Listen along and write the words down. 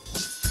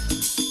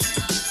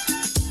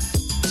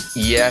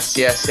Yes,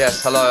 yes,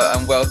 yes. Hello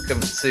and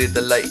welcome to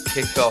the late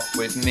kickoff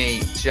with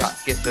me, Jack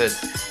Gifford,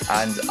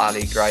 and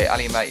Ali Gray.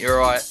 Ali, mate, you're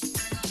right.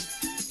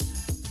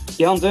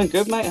 Yeah, I'm doing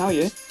good, mate. How are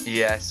you?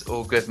 Yes,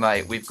 all good,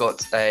 mate. We've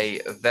got a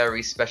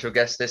very special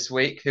guest this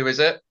week. Who is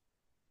it?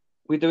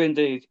 We do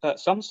indeed.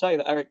 Some say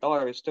that Eric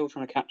Dyer is still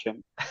trying to catch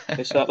him.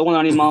 It's the one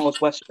and only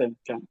Myles Weston,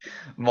 Jack.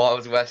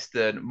 Myles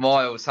Weston.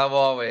 Myles, how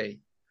are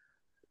we?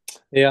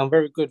 Yeah, I'm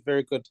very good,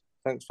 very good.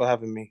 Thanks for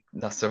having me.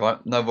 That's all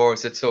right. No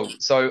worries at all.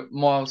 So,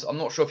 Myles, I'm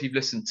not sure if you've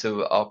listened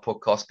to our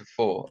podcast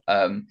before,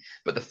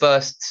 but the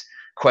first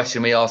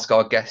question we ask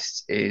our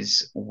guests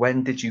is,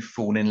 when did you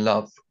fall in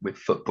love with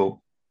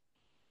football?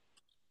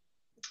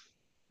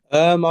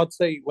 I'd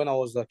say when I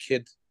was a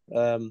kid,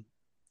 I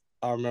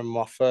remember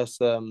my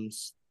first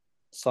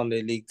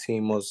Sunday league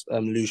team was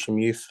Lewisham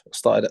Youth. I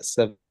started at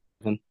 7,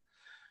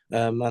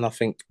 and I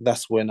think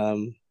that's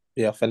when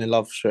yeah, I fell in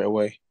love straight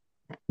away.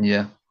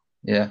 Yeah,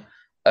 yeah.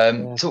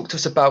 Yeah. Talk to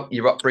us about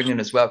your upbringing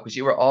as well, because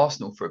you were at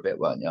Arsenal for a bit,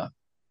 weren't you?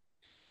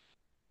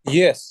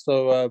 Yes,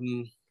 so I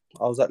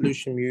was at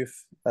Lewisham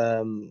Youth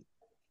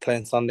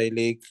playing Sunday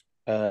league.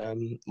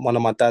 One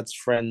of my dad's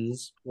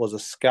friends was a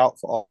scout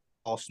for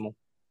Arsenal.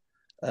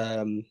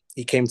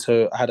 He came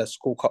to I had a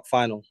school cup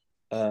final.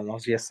 I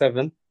was year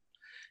 7,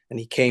 and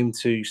he came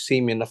to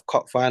see me in the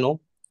cup final,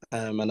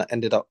 and I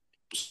ended up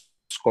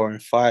scoring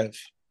 5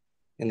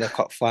 in the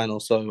cup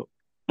final. So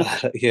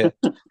yeah,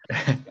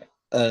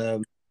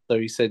 um, so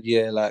he said,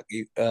 yeah, like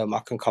I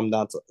can come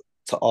down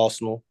to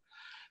Arsenal.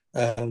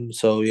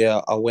 So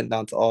yeah, I went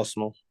down to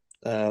Arsenal.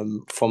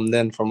 From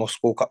our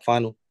school cup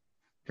final.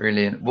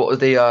 Brilliant. What were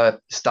the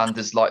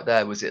standards like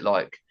there? Was it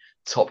like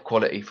top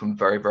quality from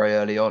very, very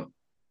early on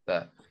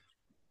there?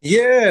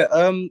 Yeah,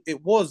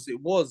 it was.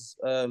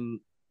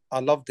 I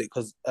loved it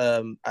because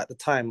at the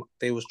time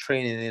they was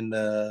training in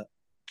the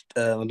I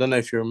don't know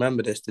if you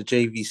remember this, the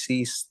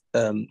JVC.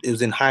 It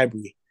was in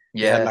Highbury.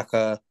 They had Yeah, like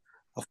a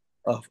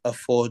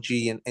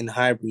 4G in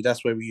Highbury.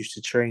 That's where we used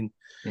to train.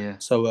 yeah,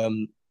 So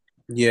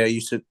yeah,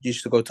 used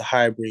to go to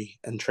Highbury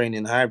and train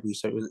in Highbury.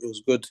 So it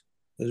was good.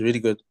 It was really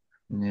good.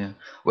 yeah.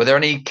 Were there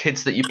any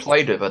kids that you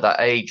played with at that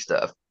age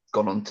that have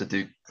gone on to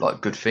do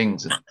like good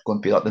things and going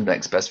to be like the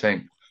next best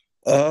thing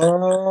that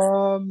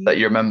Um,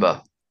 you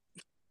remember?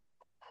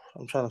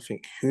 I'm trying to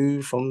think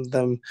who from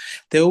them.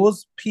 There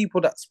was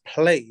people that's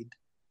played.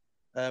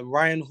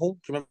 Ryan Hall.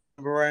 Do you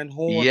remember Ryan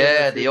Hall? I don't know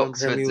Yeah, if you the remember him.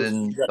 Oxfords He was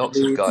and at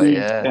Oxford Leeds. guy.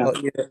 Yeah, Yeah.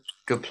 Yeah.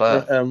 good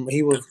player.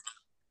 He was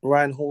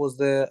Ryan Hall was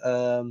there.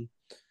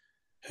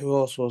 Who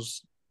else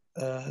was?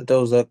 There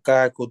was a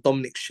guy called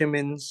Dominic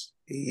Shimmins.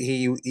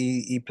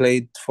 He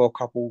played for a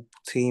couple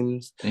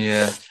teams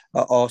Yeah,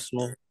 at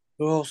Arsenal.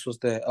 Who else was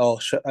there? Oh,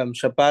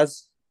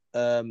 Shabazz.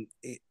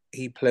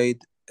 He played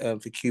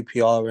for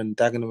QPR and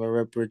Dagenham and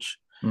Redbridge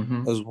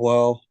hmm. as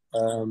well.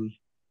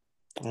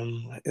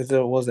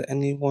 Was there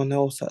anyone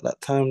else at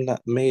that time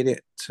that made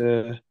it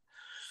to?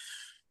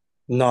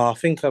 No, I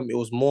think it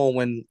was more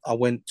when I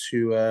went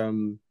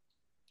to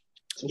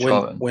when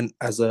Charlton. when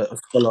as a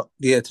scholar,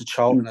 yeah, to Mm.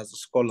 Charlton as a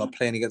scholar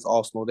playing against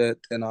Arsenal there.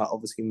 Then I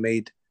obviously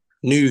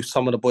knew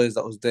some of the boys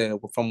that was there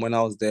from when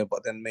I was there,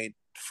 but then made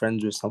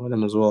friends with some of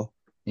them as well.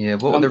 Yeah,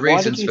 what were the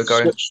Why did reasons you for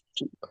going? switch?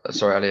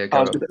 Sorry, Ali, I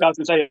carry was, on. I was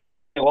going to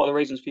say, what are the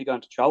reasons for you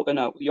going to Charlton?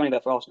 No, you're only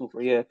there for Arsenal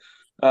for a year.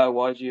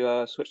 Why did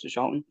you switch to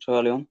Charlton so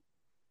early on?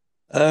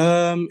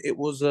 It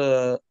was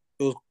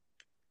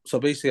so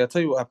basically, I'll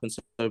tell you what happened.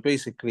 So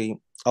basically,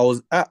 I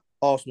was at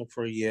Arsenal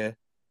for a year.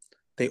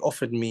 They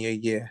offered me a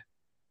year,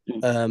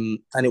 Mm.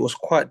 and it was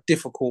quite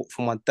difficult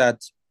for my dad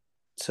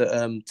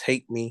to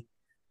take me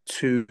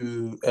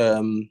to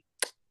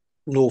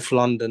North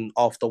London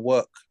after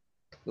work.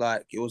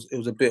 Like it was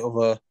a bit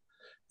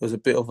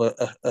of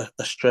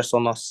a stress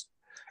on us.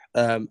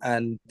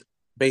 And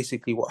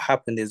basically, what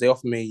happened is they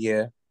offered me a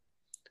year,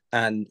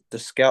 and the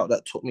scout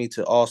that took me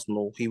to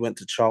Arsenal, he went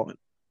to Charlton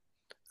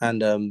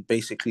and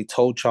basically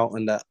told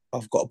Charlton that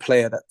I've got a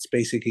player that's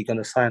basically going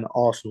to sign at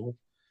Arsenal.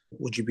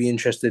 Would you be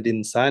interested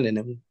in signing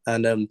him?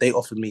 And they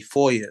offered me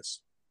 4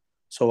 years.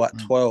 So at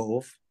Mm.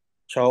 12,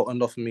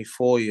 Charlton offered me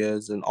 4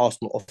 years and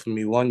Arsenal offered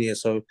me 1 year.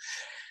 So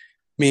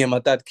me and my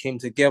dad came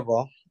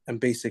together and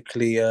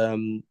basically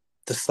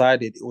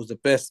decided it was the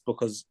best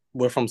because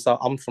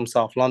I'm from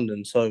South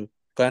London. So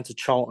going to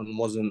Charlton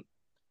wasn't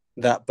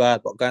that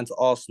bad, but going to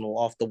Arsenal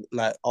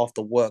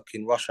after work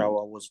in rush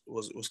hour was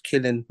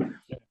killing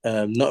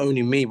not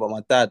only me but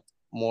my dad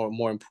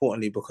more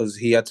importantly because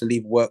he had to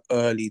leave work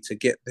early to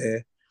get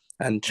there,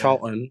 and Yeah,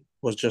 Charlton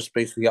was just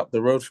basically up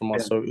the road from Yeah.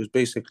 us. So it was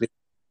basically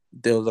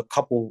there was a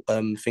couple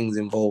things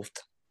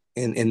involved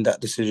in that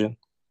decision.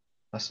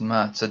 that's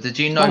mad. So, did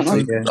you know Oh, So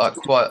nice. from yeah. like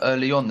quite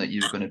early on that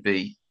you were going to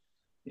be,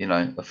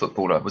 a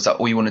footballer? Was that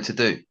all you wanted to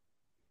do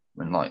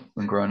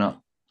when growing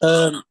up?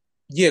 Um,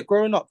 yeah,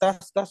 growing up,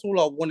 that's all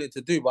I wanted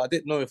to do, but I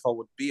didn't know if I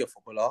would be a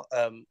footballer.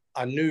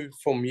 I knew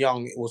from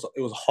young it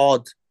was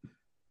hard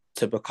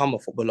to become a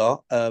footballer.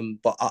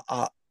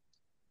 But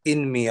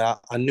in me,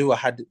 I knew I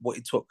had what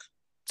it took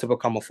to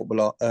become a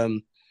footballer.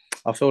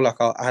 I feel like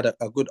I had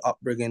a good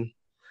upbringing.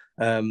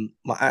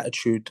 My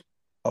attitude,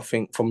 I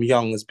think, from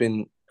young has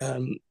been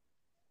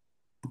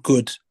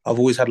good. I've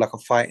always had like a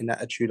fighting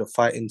attitude, a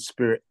fighting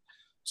spirit.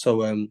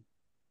 So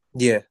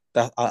yeah,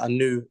 that I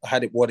knew I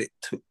had it what it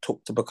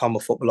took to become a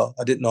footballer.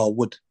 I didn't know I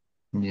would.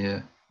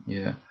 Yeah,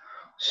 yeah.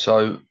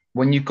 So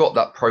when you got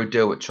that pro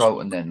deal at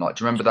Charlton, then like,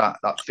 do you remember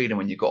that feeling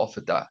when you got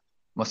offered that?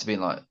 Must have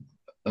been like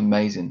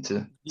amazing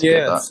to get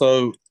Yeah. that.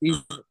 So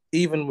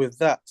even with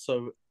that,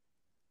 so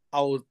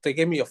they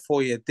gave me a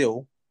 4-year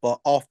deal, but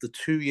after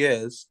 2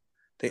 years,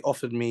 they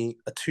offered me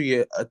a two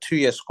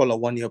year scholar,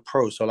 1 year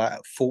pro. So like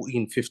at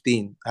 14,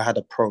 15, I had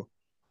a pro.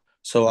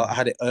 So I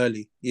had it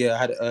early. Yeah, I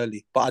had it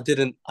early. But I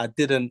didn't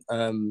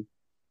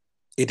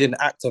it didn't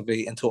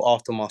activate until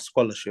after my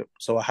scholarship.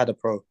 So I had a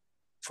pro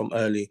from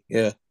early.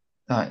 Yeah.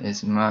 That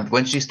is mad.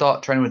 When did you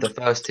start training with the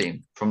first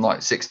team? From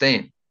like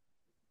 16?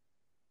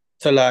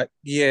 So like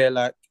yeah,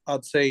 like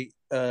I'd say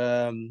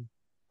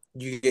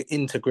you get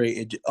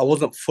integrated. I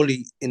wasn't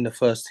fully in the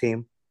first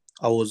team.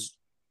 I was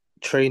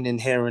training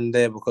here and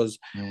there because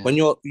Yeah, when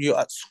you're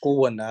at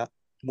school and that,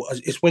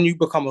 it's when you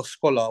become a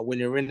scholar, when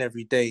you're in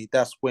every day,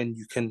 that's when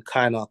you can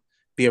kind of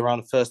be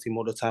around the first team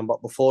all the time.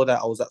 But before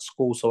that, I was at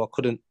school, so I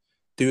couldn't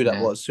do that.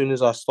 yeah, But as soon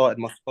as I started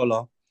my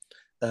scholar,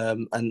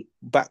 and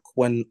back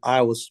when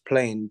I was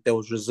playing, there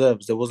was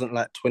reserves. There wasn't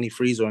like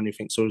 23s or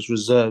anything, so it was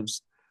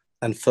reserves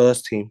and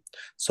first team.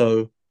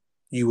 So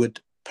you would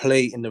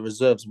play in the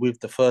reserves with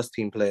the first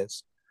team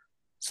players.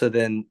 So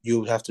then you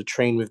would have to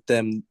train with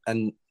them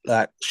and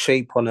like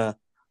shape on a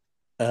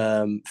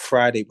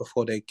Friday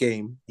before their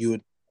game. You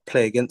would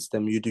play against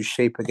them. You do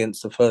shape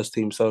against the first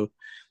team. So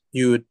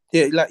you would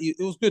yeah, like it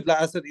was good.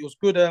 Like I said, it was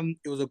good.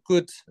 It was a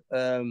good.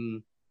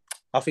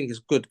 I think it's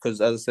good because,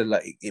 as I said,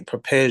 like it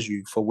prepares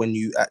you for when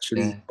you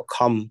actually yeah.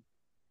 become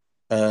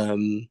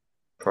um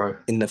Pro.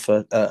 in the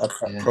first a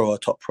Yeah, pro or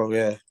top pro.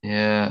 Yeah,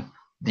 yeah.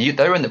 They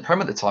were in the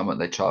Prem at the time, weren't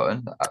they,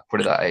 Charlton? At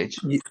probably that age.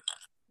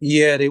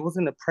 yeah. They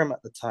wasn't a prem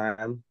at the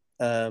time,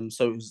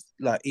 so it was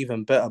like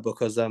even better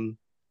because the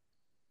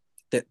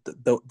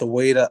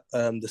way that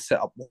the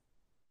setup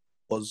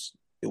was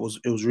it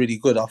was really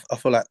good. I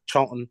feel like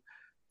Charlton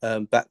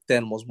back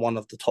then was one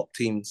of the top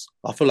teams.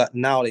 I feel like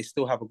now they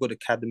still have a good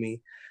academy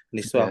and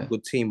they still have a Yeah.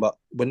 good team, but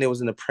when they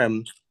was in the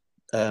Prem,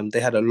 they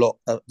had a lot.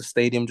 The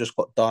stadium just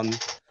got done.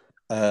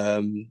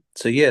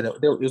 So yeah,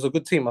 it was a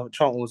good team.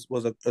 Charlton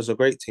was a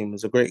great team. It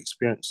was a great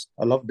experience.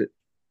 I loved it.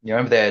 You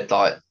remember they had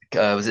like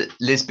was it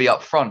Lisby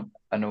up front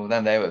and all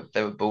them they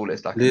were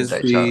ballers back in the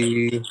day, Charlton.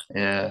 Lisby,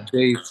 Yeah.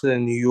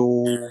 Jason,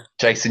 Yule.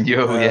 Jason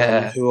Ewell,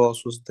 yeah. Who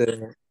else was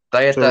there?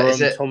 They had that, is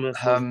Jerome it Thomas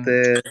was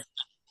there.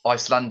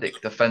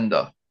 Icelandic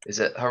defender? Is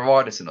it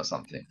Haridason or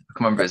something? I can't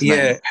remember his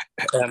Yeah,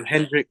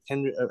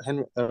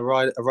 name.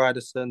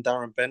 Ryderson,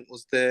 Darren Bent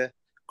was there.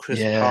 Chris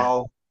Yeah.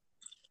 Powell,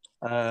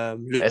 They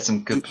Luke had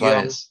some good Young.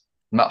 players.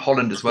 Matt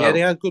Holland as Yeah, they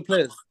well. had good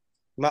players.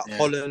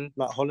 Yeah.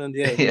 Matt Holland.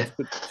 Yeah, it Yeah. was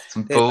good.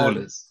 Some They,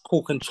 ballers.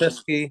 Paul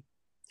Konchesky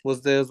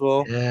was there as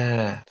well.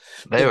 Yeah.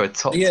 They But were a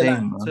top yeah, like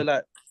team, so, man.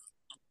 like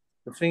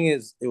the thing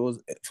is, it was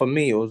for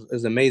me. It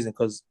was amazing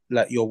because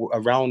like you're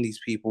around these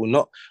people.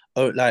 Not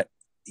like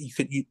you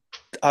could you.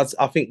 As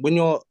I think when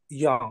you're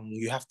young,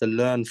 you have to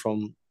learn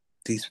from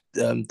these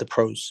the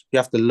pros. You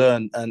have to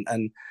learn,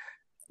 and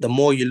the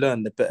more you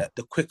learn, the better,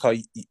 the quicker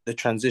the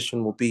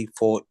transition will be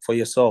for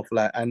yourself.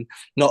 Like, and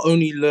not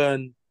only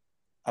learn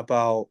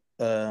about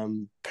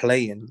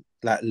playing,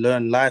 like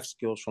learn life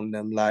skills from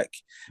them, like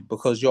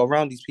because you're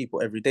around these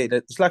people every day.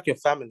 It's like your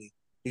family.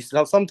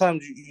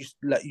 Sometimes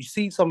like you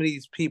see some of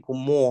these people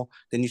more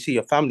than you see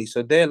your family,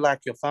 so they're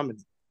like your family.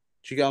 Do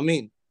you get what I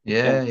mean?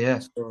 Yeah, Yeah. yeah.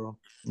 So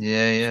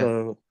Yeah, yeah.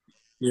 so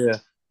yeah.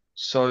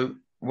 So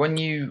when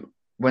you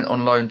went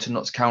on loan to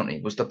Notts County,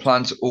 was the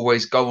plan to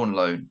always go on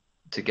loan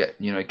to get,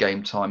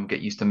 game time,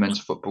 get used to men's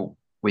football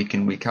week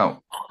in, week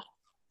out?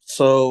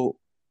 So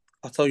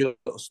I'll tell you a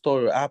little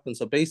story what happened.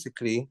 So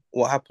basically,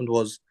 what happened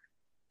was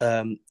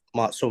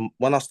so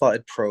when I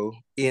started pro,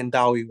 Ian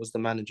Dowie was the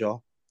manager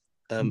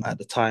Mhm. at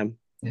the time,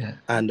 Yeah.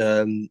 and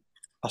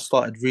I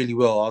started really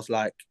well. I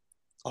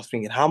was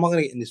thinking, how am I going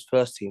to get in this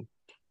first team?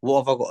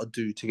 What have I got to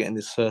do to get in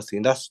this first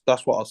team? That's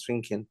what I was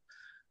thinking.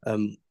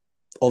 Um,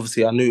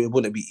 Obviously, I knew it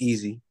wouldn't be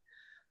easy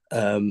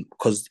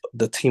because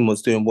the team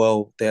was doing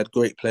well. They had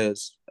great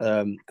players,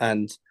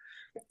 and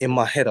in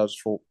my head, I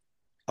just thought,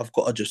 I've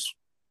got to just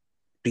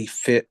be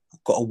fit.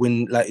 I've got to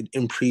win, like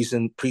in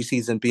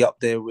preseason, be up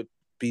there with,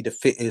 be the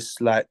fittest.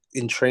 Like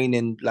in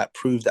training, like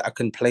prove that I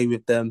can play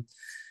with them.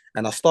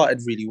 And I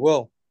started really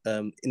well.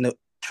 In the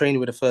training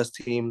with the first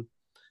team,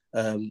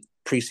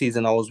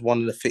 preseason, I was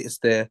one of the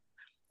fittest there.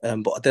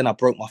 But then I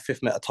broke my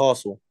fifth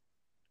metatarsal,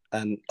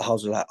 and I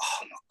was like, oh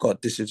my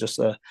god, this is just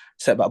a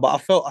setback. But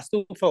I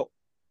still felt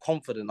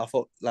confident. I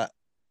felt like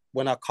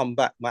when I come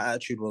back, my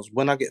attitude was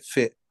when I get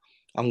fit,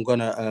 I'm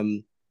gonna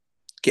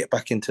get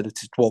back into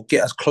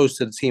get as close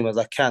to the team as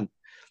I can.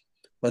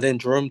 But then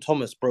Jerome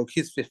Thomas broke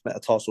his fifth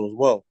metatarsal as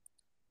well.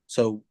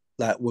 So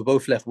like we're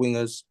both left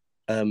wingers.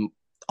 I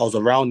was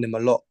around him a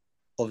lot,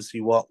 obviously,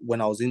 when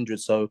I was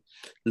injured. So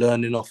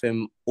learning off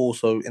him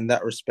also in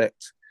that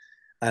respect.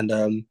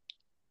 And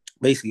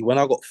basically, when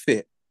I got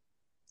fit,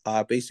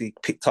 I basically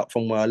picked up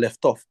from where I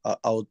left off. I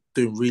was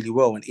doing really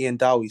well, and Ian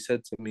Dowie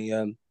said to me,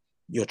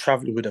 "You're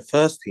traveling with the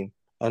first team."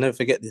 I'll never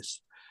forget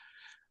this.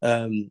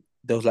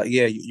 They was like,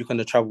 "Yeah, you're going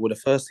to travel with the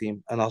first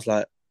team," and I was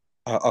like,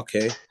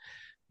 "Okay."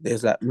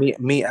 There's like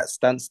meet at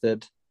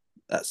Stansted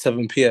at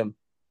 7 p.m.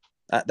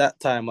 At that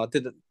time, I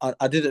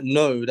didn't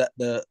know that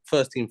the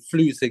first team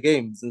flew to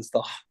games and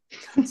stuff.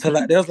 So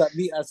like there was like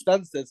meet at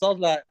Stansted. So I was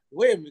like,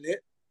 wait a minute,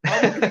 how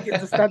am I gonna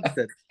get to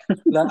Stansted?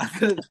 Like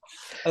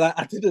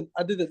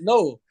I didn't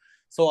know.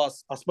 So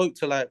I spoke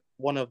to like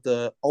one of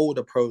the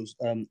older pros,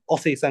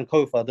 Osei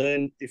Sankofa. I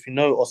don't know if you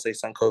know Osei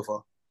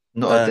Sankofa.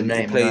 Not at the He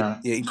name, played. no.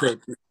 Yeah, he played.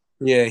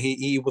 Yeah,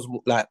 he was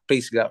like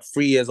basically like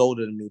 3 years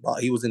older than me,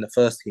 but he was in the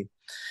first team.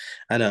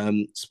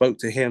 And spoke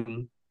to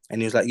him,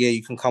 and he was like, "Yeah,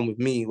 you can come with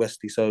me,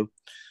 Wesley." So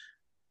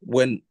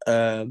when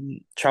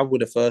traveled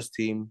with the first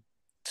team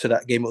to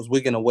that game, it was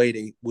Wigan away.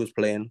 They was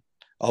playing.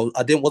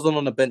 Wasn't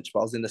on the bench,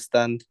 but I was in the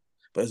stand.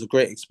 But it was a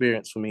great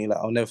experience for me. Like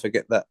I'll never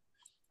forget that.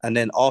 And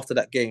then after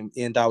that game,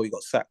 Ian Dowie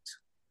got sacked.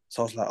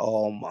 So I was like,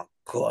 "Oh my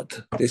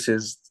god, this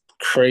is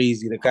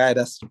crazy." The guy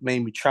that's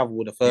made me travel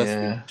with the first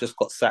team Yeah. just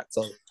got sacked.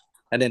 So,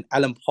 and then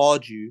Alan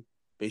Pardew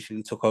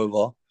basically took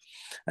over.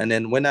 And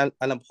then when Alan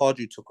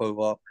Pardew took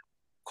over,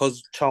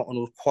 because Charlton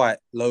was quite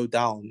low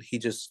down, he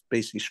just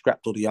basically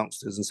scrapped all the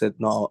youngsters and said,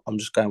 "No, I'm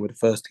just going with the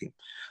first team."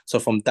 So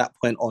from that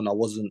point on, I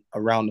wasn't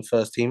around the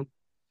first team,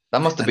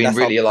 That must have and been that's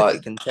how really quick like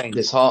it can change.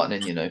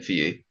 disheartening, for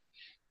you.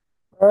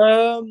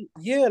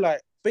 Yeah,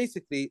 like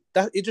basically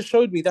that it just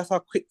showed me that's how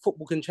quick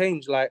football can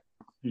change. Like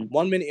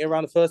 1 minute you're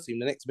around the first team,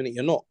 the next minute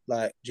you're not.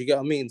 Like, do you get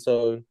what I mean?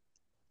 So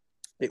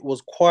it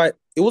was quite.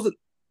 It wasn't.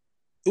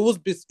 It was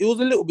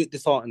a little bit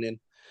disheartening.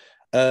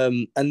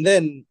 And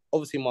then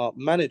obviously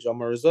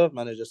my reserve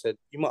manager said,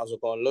 "You might as well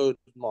go on loan,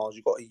 Myles.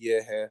 You got a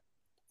year here.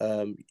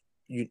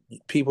 You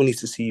people need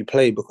to see you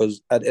play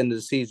because at the end of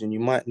the season you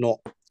might not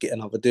get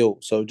another deal.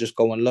 So just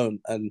go on loan."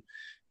 And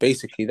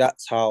basically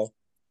that's how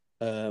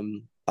I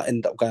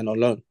ended up going on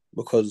loan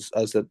because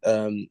as I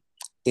said,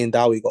 Ian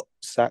Dowie got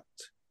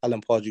sacked.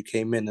 Alan Pardew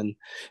came in and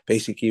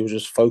basically he was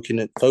just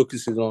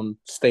focusing on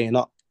staying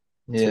up.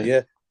 So Yeah.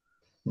 yeah.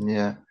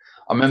 Yeah.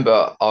 I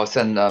remember I was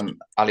sending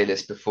Ali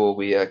this before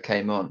we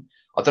came on.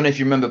 I don't know if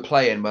you remember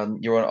playing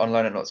when you were on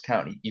loan at Notts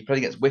County. You played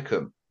against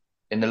Wickham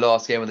in the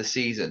last game of the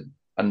season,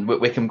 and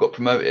Wickham got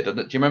promoted.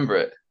 Do you remember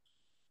it?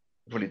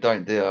 You probably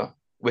don't, do you?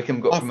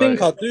 Wickham got I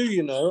think I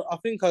promoted. do, I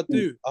think I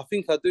do. I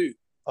think I do.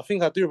 I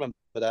think I do remember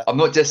that. I'm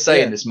not just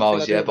saying Yeah, this, I think I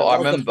Miles, do yeah, but remember. I I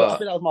remember,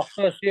 think that was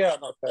my first year at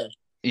Notts County.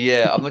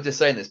 yeah, I'm not just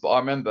saying this, but I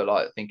remember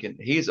like thinking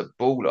he's a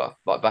baller.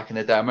 Like back in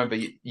the day, I remember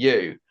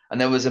you, and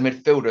there was a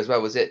midfielder as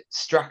well. Was it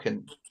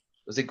Strachan?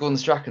 Was it Gordon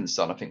Strachan's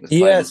son? I think was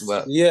playing as Yes,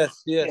 well.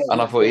 yes, yes, And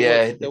I yes. thought,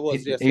 yeah, There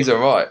was, yes, he's yes.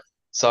 all right.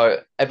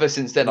 So ever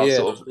since then, I've Yeah,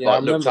 sort of yeah. I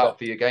like looked remember out that.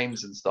 for your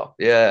games and stuff.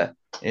 Yeah,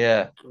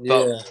 yeah.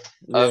 But Yeah,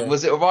 yeah.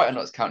 was it all right at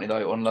Notts County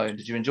though on loan?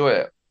 Did you enjoy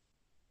it?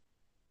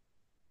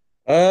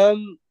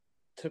 Um,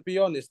 to be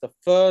honest, the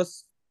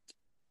first.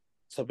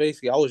 So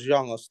basically, I was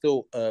young. I was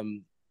still.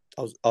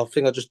 I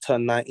think I just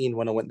turned 19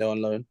 when I went there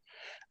on loan,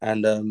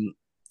 and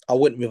I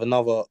went with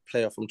another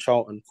player from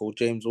Charlton called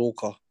James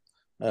Walker.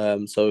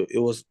 So it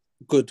was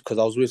good because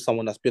I was with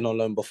someone that's been on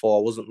loan before.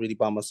 I wasn't really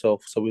by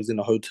myself, so we was in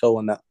a hotel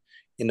and that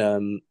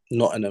in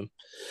Nottingham.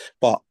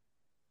 But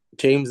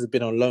James has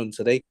been on loan,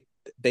 so they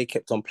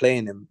kept on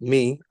playing him.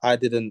 Me, I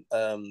didn't.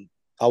 That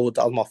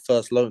was my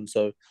first loan,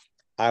 so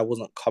I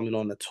wasn't coming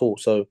on at all.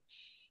 So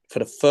for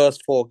the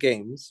first 4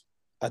 games,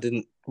 I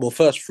didn't. Well,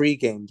 first 3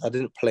 games, I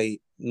didn't play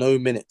no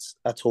minutes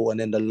at all, and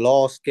then the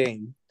last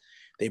game,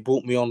 they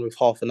brought me on with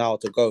half an hour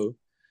to go,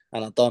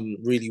 and I done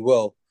really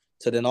well.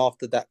 So then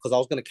after that, because I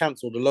was going to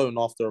cancel the loan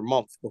after a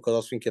month because I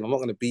was thinking I'm not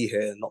going to be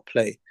here and not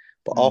play.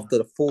 But Mm. after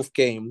the 4th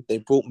game, they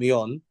brought me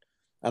on,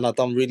 and I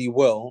done really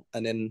well.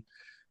 And then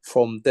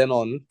from then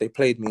on, they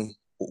played me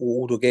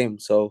all the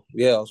games. So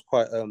yeah, it was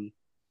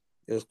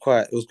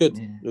good.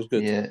 Yeah, It was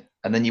good. yeah.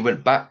 And then you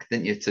went back,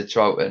 didn't you, to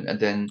Charlton, and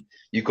then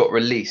you got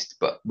released.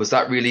 But was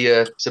that really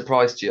a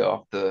surprise to you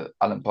after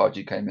Alan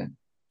Pardew came in?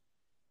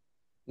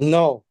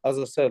 No, as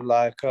I said,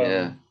 like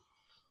Yeah,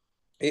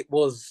 it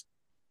was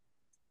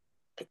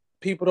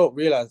people don't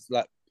realize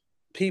like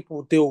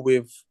people deal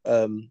with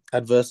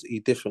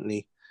adversity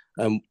differently.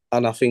 And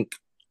I think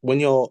when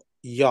you're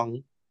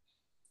young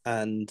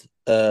and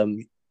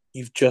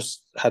you've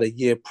just had a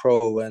year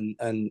pro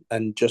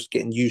and just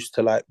getting used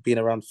to like being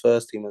around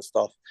first team and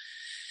stuff,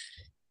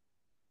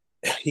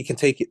 you can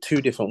take it 2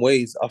 different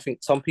ways. I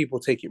think some people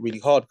take it really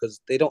hard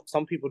because they don't.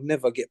 Some people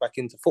never get back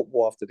into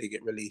football after they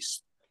get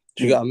released.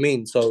 Do you get what I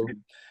mean? So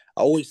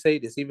I always say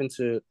this, even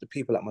to the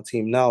people at my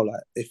team now.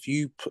 Like, if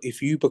you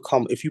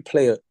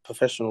play a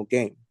professional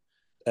game,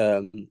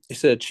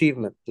 it's an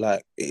achievement.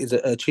 Like, it is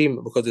an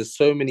achievement because there's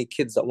so many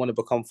kids that want to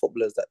become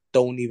footballers that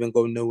don't even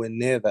go nowhere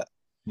near that.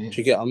 yeah, Do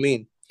you get what I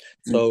mean?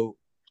 So,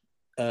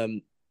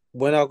 um,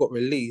 when I got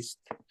released,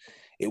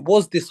 it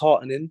was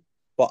disheartening,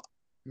 but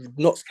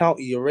Notts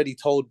County already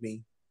told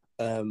me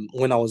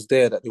when I was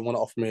there that they want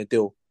to offer me a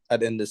deal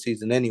at the end of the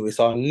season anyway.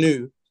 So I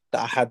knew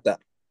that I had that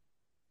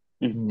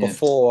yeah.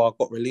 before I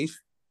got released.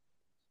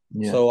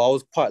 Yeah. So I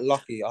was quite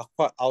lucky. I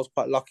was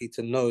quite lucky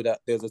to know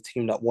that there's a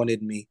team that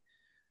wanted me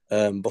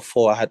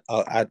before I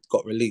had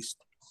got released.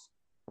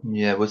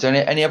 Yeah. Was there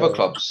any other So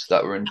clubs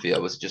that were in for you?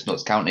 Was it just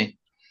Notts County?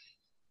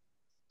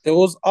 there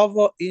was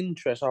other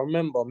interest. I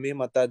remember me and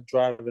my dad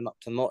driving up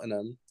to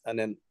Nottingham, and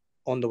then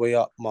on the way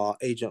up, my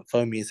agent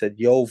phoned me and said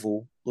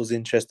Yeovil was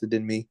interested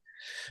in me,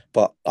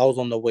 but I was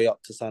on the way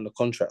up to sign the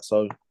contract,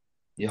 so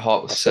Your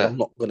heart was I said set. I'm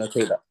not gonna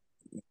take that.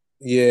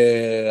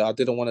 Yeah, I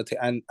didn't want to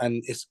take,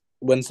 and it's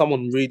when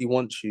someone really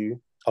wants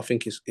you, I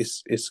think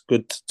it's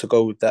good to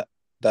go with that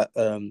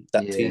Yeah.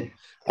 team.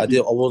 I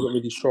wasn't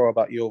really sure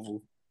about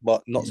Yeovil,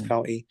 but Notts Yeah.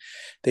 County,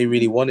 they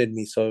really wanted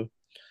me, so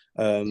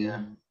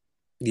Yeah.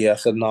 yeah, I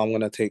said no, I'm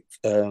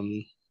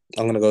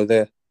gonna go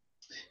there.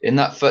 In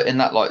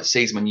that like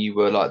season when you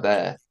were like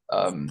there,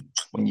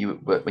 when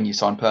you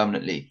signed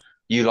permanently,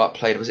 you like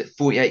played, was it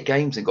 48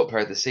 games and got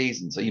player of the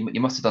season? So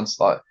you must have done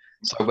like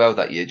so well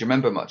that year. Do you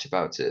remember much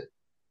about it?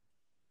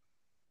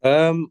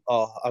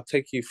 I'll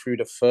take you through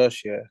the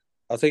first year.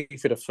 I'll take you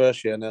through the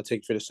first year, and then I'll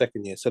take you through the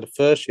second year. So the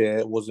first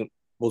year wasn't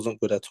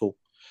good at all.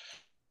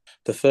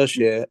 The first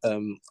year,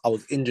 I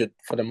was injured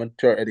for the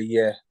majority of the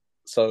year.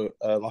 So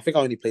I think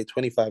I only played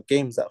 25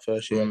 games that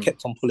first year. I Mm.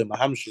 kept on pulling my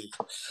hamstring.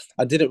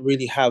 I didn't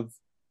really have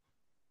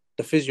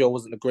the physio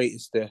wasn't the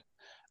greatest there.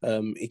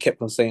 He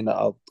kept on saying that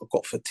I've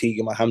got fatigue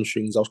in my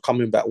hamstrings. I was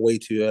coming back way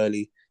too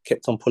early.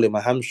 Kept on pulling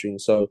my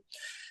hamstrings. So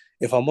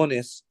if I'm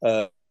honest,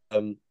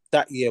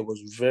 that year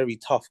was very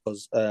tough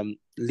because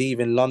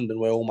leaving London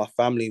where all my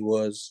family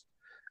was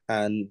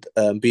and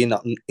being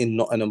up in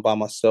Nottingham by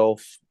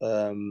myself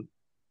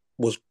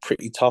was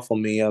pretty tough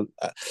on me. I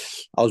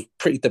was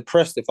pretty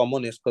depressed if I'm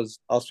honest because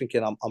I was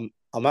thinking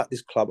I'm at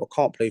this club. I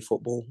can't play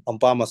football. I'm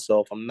by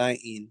myself. I'm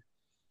 19.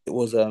 It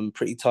was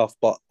pretty tough,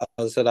 but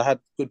as I said, I had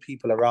good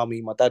people around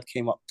me. My dad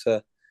came up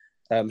to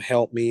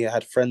help me. I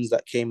had friends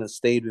that came and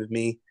stayed with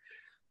me.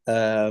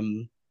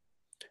 Um,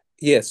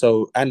 yeah,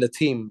 so and the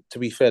team, to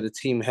be fair, the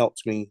team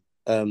helped me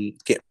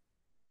get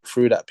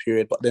through that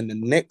period. But then the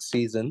next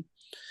season,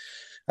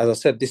 as I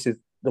said, this is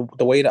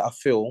the way that I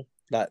feel,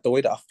 like the way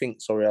that I think.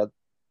 Sorry,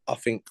 I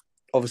think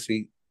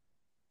obviously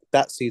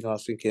that season I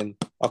was thinking,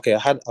 okay, I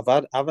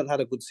haven't had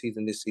a good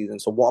season this season.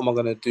 So what am I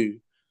gonna do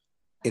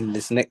in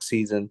this next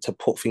season to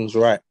put things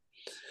right?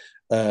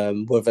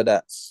 Whether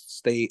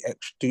that's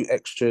do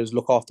extras,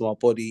 look after my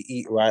body,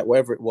 eat right,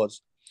 whatever it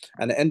was.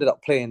 And I ended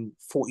up playing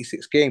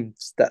 46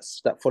 games that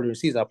following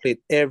season. I played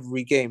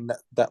every game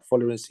that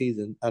following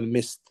season and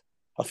missed,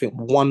 I think,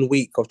 1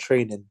 week of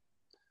training.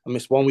 I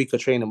missed 1 week of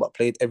training, but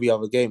played every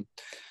other game.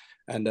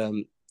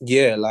 And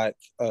yeah, like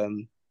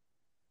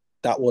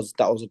that was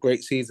a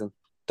great season.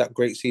 That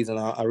great season.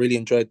 I really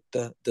enjoyed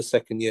the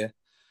second year.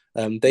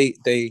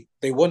 They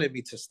wanted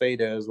me to stay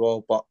there as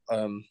well, but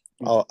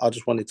I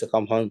just wanted to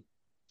come home.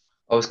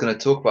 I was going to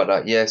talk about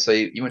that. Yeah. So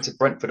you went to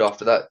Brentford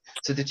after that.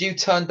 So did you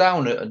turn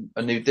down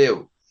a new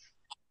deal?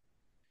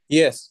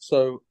 Yes.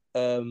 So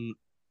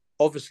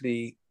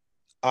obviously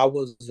I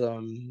was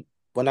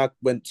when I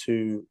went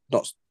to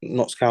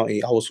Notts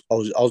County, I was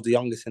the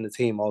youngest in the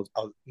team. I was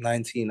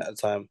 19 at the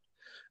time,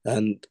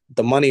 and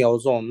the money I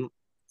was on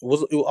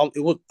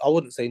it was I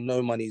wouldn't say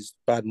no money's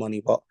bad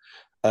money, but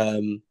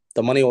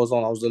the money I was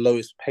on, I was the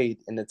lowest paid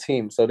in the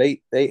team. So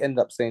they ended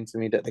up saying to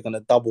me that they're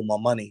gonna double my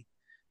money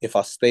if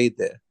I stayed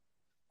there.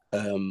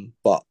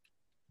 But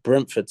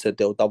Brentford said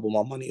they'll double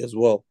my money as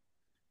well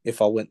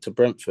if I went to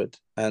Brentford.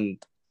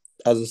 And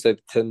as I said,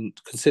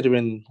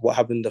 considering what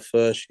happened the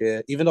first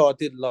year, even though I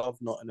did love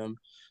Nottingham,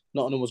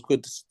 Nottingham was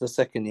good the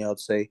second year, I'd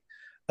say.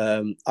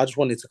 I just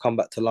wanted to come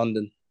back to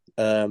London.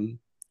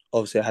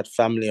 Obviously, I had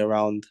family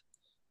around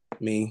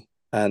me,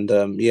 and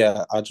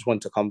yeah, I just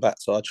wanted to come back,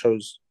 so I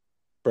chose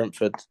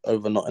Brentford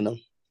over Nottingham.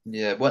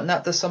 Yeah. Wasn't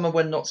that the summer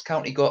when Notts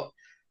County got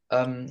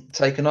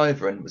taken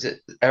over, and was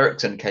it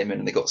Ericsson came in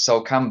and they got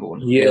Sol Campbell?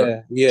 And you know,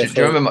 Yeah, yeah. do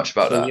you remember much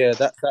about So that? yeah,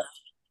 that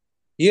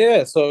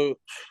yeah. So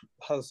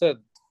as I said,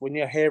 when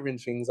you're hearing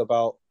things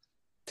about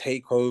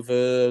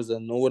takeovers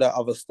and all that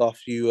other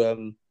stuff,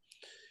 you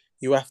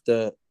have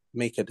to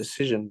make a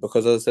decision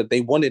because as I said,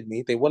 they wanted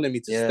me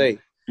to Yeah. stay,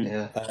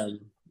 Yeah.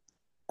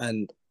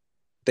 and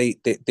they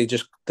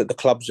just the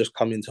clubs just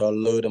come into a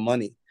load of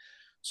money,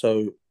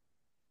 so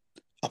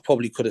I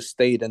probably could have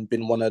stayed and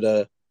been one of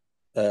the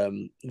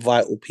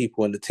vital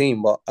people in the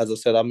team, but as I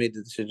said, I made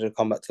the decision to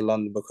come back to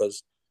London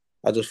because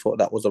I just thought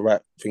that was the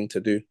right thing to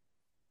do.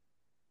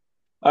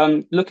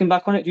 Looking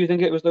back on it, do you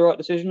think it was the right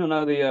decision? I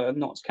know the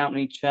Notts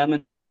County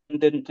chairman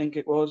didn't think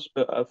it was,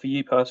 but for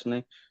you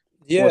personally,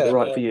 was it Yeah,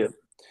 right for you?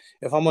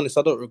 if I'm honest,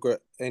 I don't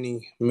regret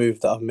any move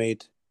that I've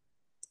made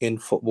in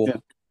football. Yeah.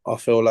 I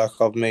feel like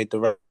I've made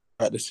the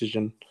right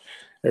decision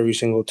every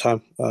single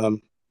time,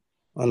 and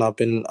I've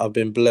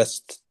been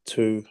blessed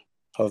to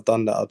have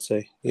done that. I'd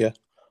say, yeah.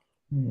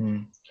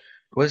 Hmm.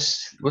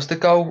 Was the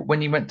goal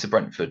when you went to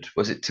Brentford?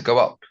 Was it to go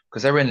up?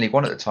 Because they were in League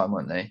One at the time,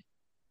 weren't they?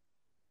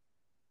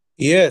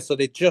 Yeah, so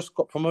they just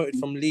got promoted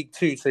from League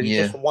Two. So they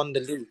just Yeah. won the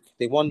league.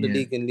 They won the Yeah.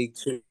 league in League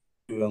Two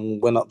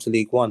and went up to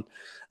League One.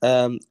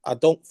 I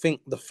don't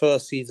think the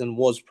first season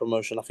was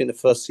promotion. I think the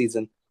first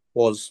season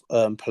was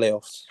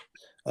playoffs,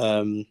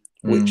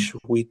 which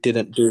we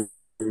didn't do,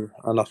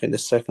 and I think the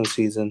second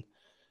season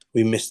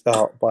we missed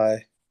out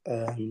by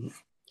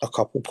a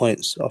couple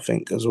points, I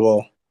think, as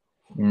well.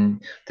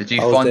 Did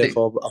you find it?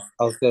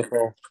 I was there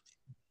for.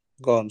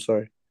 Go on,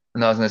 sorry.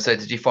 No, I was going to say,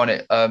 did you find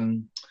it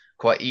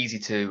quite easy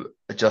to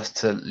adjust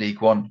to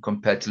League One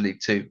compared to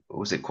League Two, or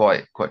was it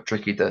quite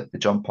tricky the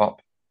jump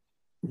up?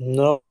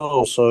 No,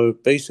 so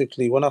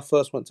basically, when I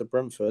first went to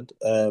Brentford,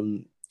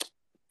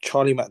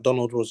 Charlie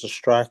McDonald was a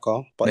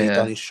striker, but he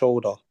done Yeah, his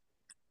shoulder.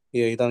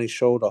 Yeah, he done his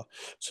shoulder.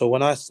 So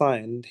when I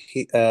signed,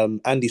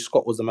 Andy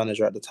Scott was the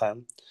manager at the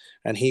time,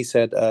 and he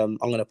said, "I'm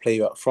going to play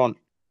you up front."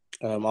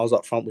 I was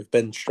up front with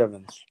Ben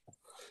Strevens.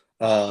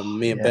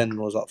 Me and yeah, Ben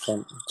was up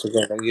front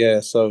together. Yeah,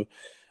 so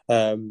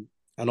and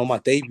on my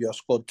debut, I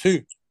scored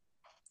two,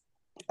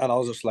 and I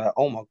was just like,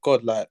 "Oh my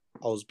god!" Like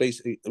I was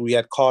basically we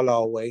had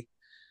Carlisle away,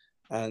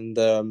 and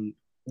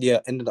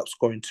ended up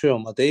scoring two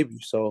on my debut.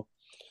 So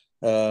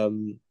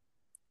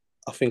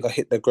I think I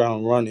hit the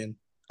ground running,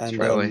 and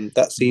straight away.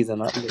 that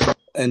season I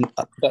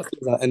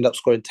ended up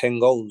scoring 10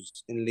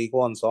 goals in League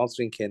One. So I was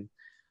thinking,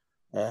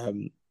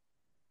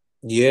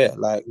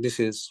 like this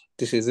is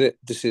it.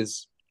 This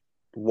is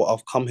what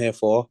I've come here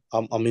for.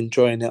 I'm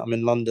enjoying it. I'm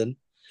in London,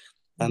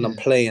 and I'm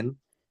Yeah, playing,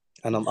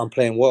 and I'm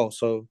playing well.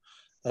 So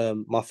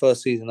my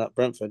first season at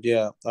Brentford,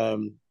 it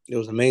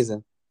was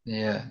amazing.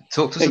 yeah.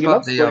 Talk to us Yeah, you about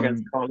love the scoring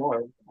against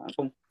Carlisle.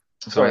 Sorry,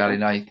 Sorry, Ali. Tom.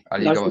 Now,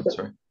 Ali, you No, go on.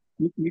 Sorry.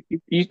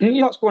 didn't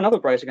you like score another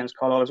brace against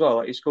Carlisle as well?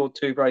 Like you scored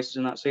two braces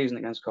in that season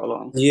against Carlisle.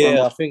 Or am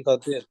Yeah, I think I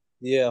did.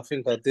 Yeah, I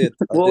think I did.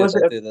 I What did. was I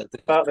it did. I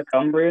did. about the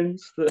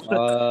Cumbrians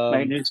that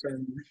made Um, you so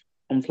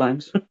on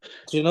flames?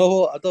 do you know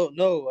what? I don't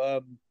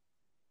know.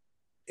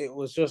 It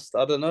was just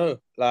I don't know.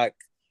 Like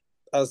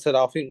as I said,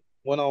 I think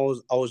when I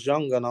was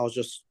younger and I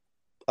just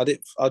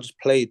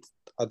played.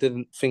 I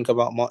didn't think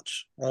about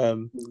much.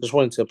 Just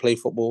wanted to play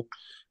football,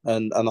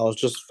 and I was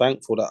just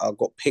thankful that I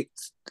got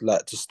picked.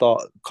 Like to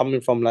start coming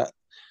from like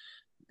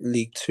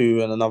League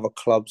Two and another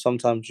club.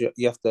 Sometimes you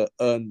have to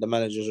earn the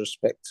manager's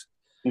respect.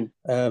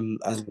 And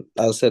as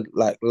I said,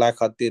 like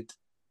I did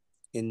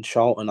in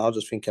Charlton, I was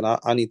just thinking I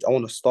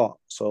want to start.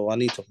 So I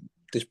need to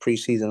this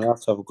preseason. I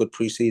have to have a good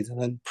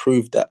preseason and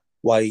prove that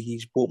why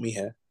he's brought me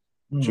here.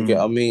 Do you get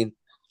what I mean?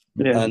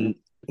 Yeah.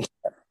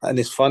 And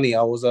it's funny.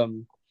 I was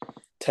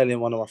telling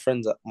one of my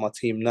friends at my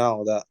team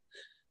now that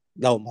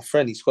no, my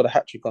friend he scored a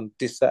hat trick on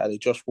this Saturday.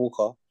 Josh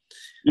Walker.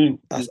 I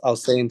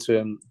was saying to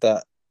him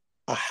that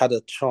I had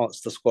a chance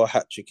to score a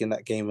hat trick in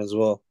that game as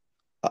well.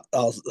 I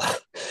was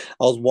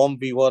I was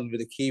 1v1 with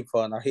the keeper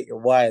and I hit it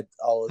wide.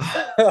 I was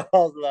like,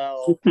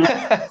 oh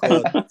my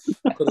god,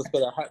 could have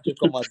scored a hat trick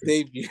on my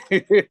debut.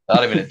 That'd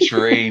have been a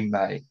dream,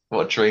 mate.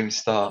 What a dream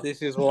start.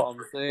 This is what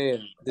I'm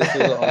saying. This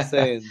is what I'm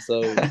saying.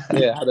 So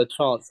yeah, I had a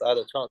chance. I had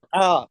a chance.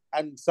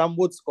 And Sam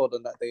Wood scored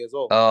on that day as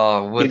well.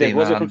 Oh, He Woody, did.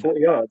 Was it from man.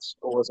 40 yards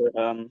or Was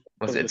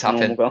was it it just a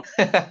normal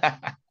tapping? goal?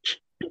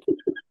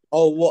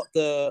 Oh, what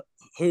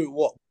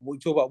we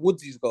talk about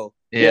Woodsy's goal?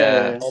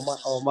 Yeah.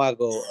 My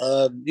goal.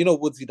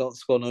 Woodsy don't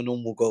score no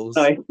normal goals.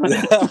 Yeah.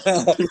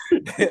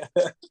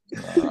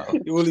 Wow.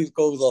 All these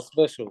goals are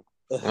special.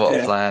 What a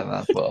Yeah. player,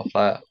 man. What a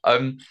player.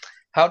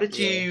 How did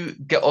Yeah. you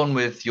get on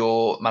with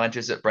your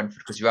managers at Brentford?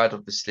 Because you had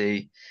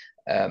obviously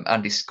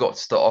Andy Scott to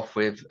start off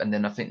with, and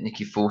then I think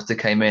Nicky Forster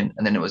came in,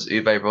 and then it was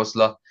Uwe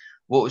Rosler.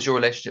 What was your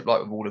relationship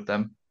like with all of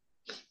them?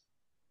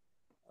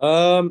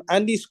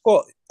 Andy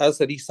Scott, as I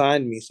said, he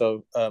signed me,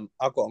 so I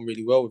got on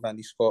really well with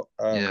Andy Scott.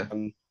 Yeah.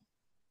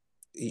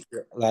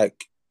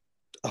 Like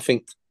I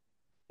think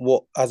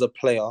what as a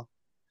player,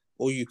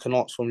 all you can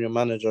ask from your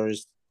manager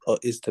is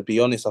to be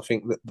honest. I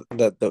think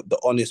that the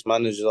honest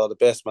managers are the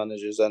best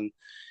managers, and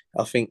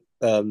I think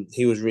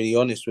he was really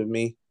honest with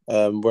me.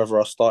 Whether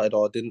I started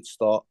or I didn't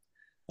start,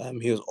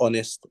 he was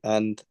honest,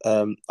 and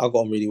I got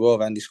on really well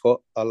with Andy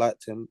Scott. I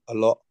liked him a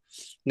lot.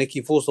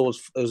 Nicky Forster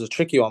was a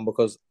tricky one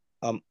because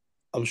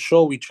I'm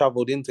sure we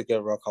travelled in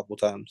together a couple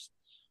times.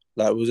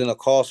 Like we was in a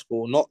car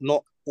school, not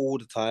all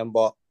the time,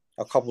 but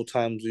a couple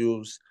times we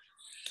was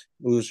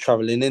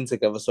travelling in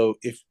together. So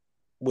if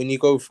when you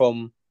go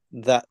from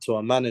that to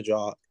a manager,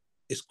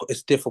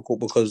 it's difficult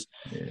because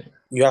Yeah.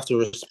 you have to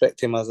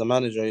respect him as a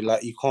manager.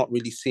 Like you can't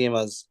really see him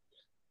Mate.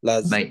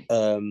 as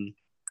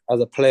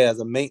a player, as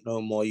a mate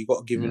no more. You got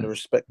to give him Yeah. the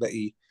respect that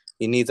he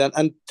needs.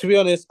 And to be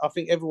honest, I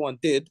think everyone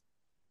did,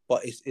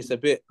 but it's a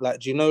bit like,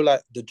 do you know,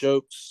 like the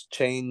jokes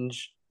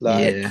change,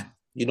 like Yeah.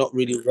 you're not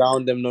really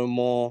around them no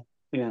more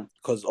Yeah.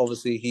 because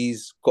obviously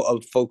he's got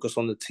to focus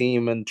on the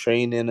team and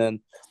training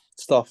and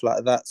stuff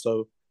like that.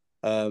 So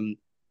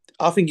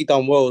I think he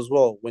done well as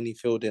well when he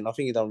filled in. I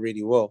think he done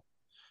really well.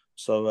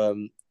 So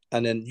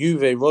and then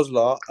Uwe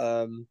Rosler,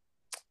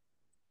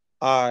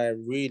 I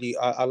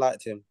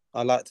liked him.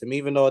 I liked him,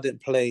 even though I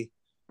didn't play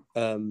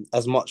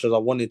as much as I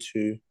wanted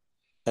to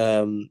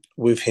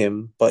with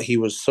him. But he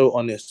was so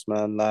honest,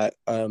 man. Like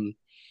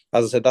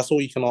as I said, that's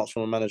all you can ask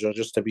from a manager,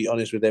 just to be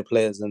honest with their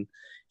players. And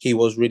he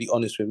was really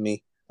honest with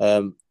me.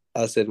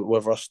 I said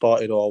whether I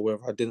started or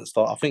whether I didn't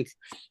start. I think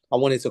I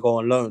wanted to go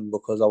on loan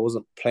because I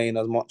wasn't playing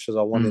as much as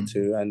I wanted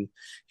to, and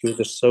he was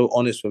just so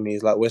honest with me.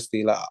 He's like,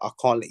 Wesley, like I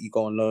can't let you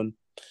go on loan.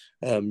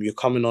 You're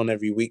coming on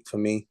every week for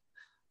me.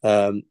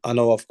 I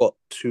know I've got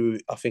two.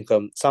 I think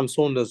Sam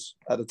Saunders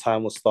at the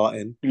time was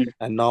starting,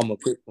 and Niall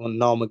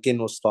McGinn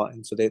was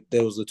starting. So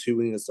there was the two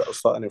wingers that were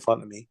starting in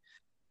front of me,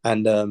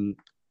 and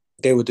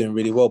they were doing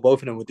really well.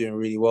 Both of them were doing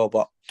really well,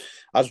 but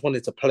I just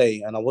wanted to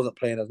play, and I wasn't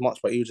playing as much.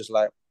 But he was just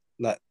like,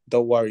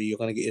 don't worry, you're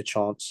gonna get your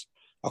chance.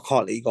 I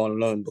can't let you go on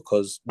loan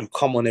because you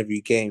come on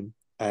every game,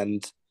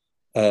 and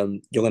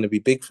you're gonna be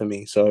big for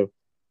me. So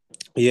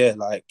yeah,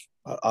 like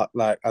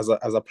like as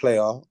a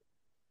player,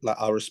 like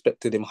I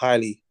respected him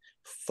highly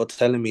for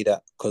telling me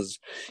that because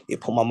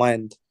it put my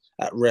mind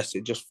at rest.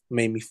 It just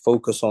made me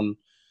focus on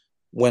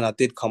when I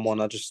did come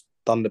on. I just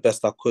done the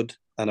best I could,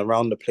 and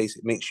around the place,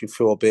 it makes you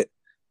feel a bit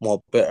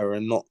more better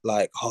and not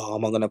like, oh,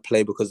 am I gonna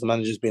play because the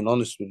manager's being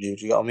honest with you?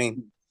 Do you get what I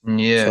mean?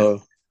 Yeah.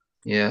 So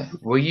Yeah.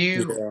 Were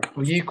you yeah.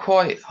 were you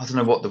quite, I don't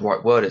know what the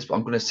right word is, but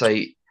I'm gonna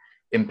say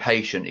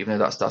impatient, even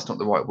though that's not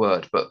the right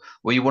word. But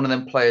were you one of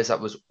them players that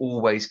was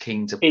always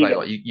keen to play? Eager.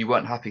 Like you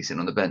weren't happy sitting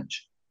on the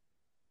bench?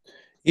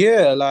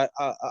 Yeah, like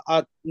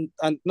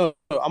and no,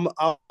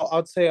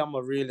 I'd say I'm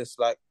a realist.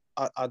 Like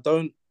I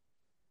don't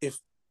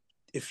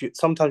if you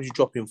sometimes you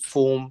drop in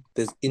form,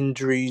 there's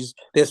injuries,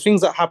 there's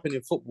things that happen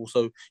in football,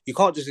 so you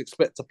can't just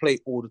expect to play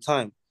all the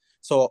time.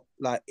 So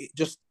like it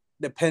just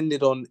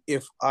depended on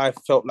if I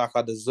felt like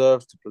I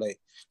deserved to play.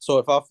 So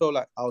if I felt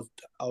like I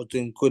was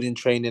doing good in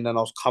training and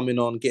I was coming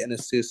on, getting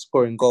assists,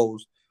 scoring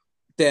goals,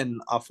 then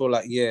I feel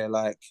like yeah,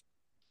 like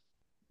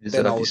You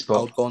then I deserved your would I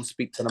spot. would go and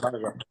speak to the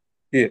manager.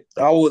 Yeah,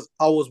 I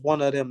was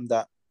one of them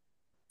that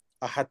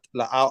I had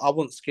like I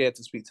wasn't scared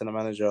to speak to the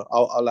manager.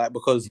 I like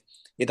because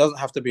it doesn't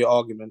have to be an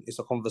argument; it's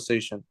a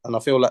conversation. And I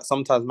feel like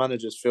sometimes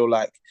managers feel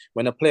like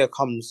when a player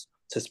comes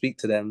to speak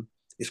to them,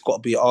 it's got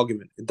to be an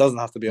argument. It doesn't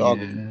have to be an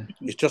argument.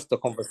 Yeah. It's just a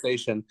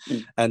conversation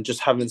and just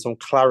having some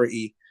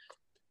clarity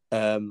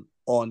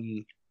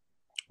on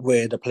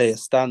where the player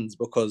stands.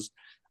 Because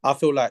I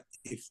feel like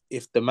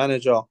if the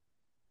manager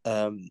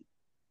um,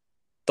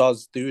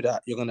 does do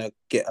that, you're gonna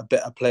get a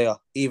better player,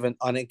 even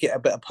and then get a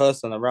better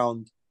person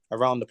around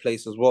the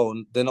place as well.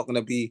 And they're not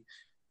gonna be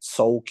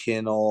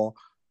sulking or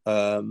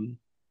um,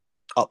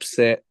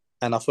 upset.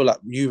 And I feel like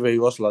Uwe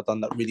Rosler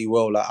done that really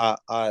well. Like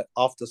I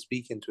after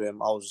speaking to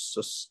him, I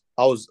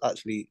was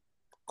actually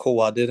cool.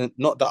 I didn't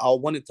not that I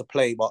wanted to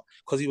play, but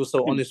because he was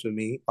so honest with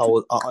me, I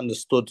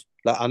understood.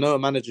 Like I know a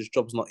manager's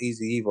job's not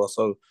easy either.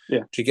 So Yeah.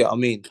 do you get what I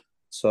mean?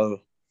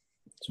 So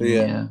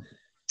yeah. Yeah.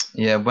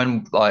 Yeah.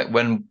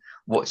 When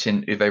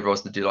watching Uwe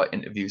Rosler do like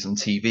interviews on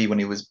TV when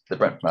he was the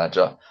Brentford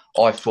manager,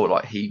 I thought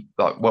like he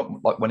like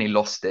when he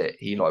lost it,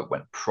 he like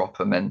went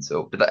proper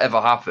mental. Did that ever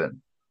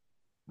happen?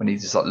 When he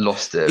just like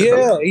lost it?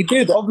 Yeah, he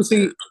did.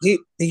 Obviously,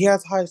 he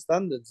has high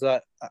standards.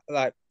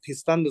 Like his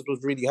standards was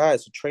really high.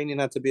 So training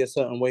had to be a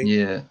certain way.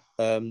 Yeah.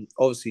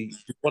 Obviously,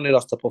 he wanted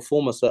us to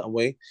perform a certain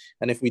way,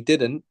 and if we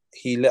didn't,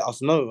 he let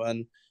us know.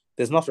 And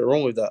there's nothing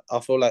wrong with that.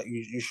 I feel like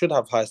you should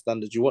have high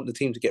standards. You want the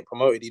team to get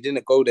promoted. He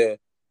didn't go there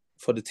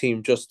for the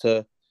team just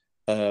to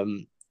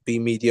be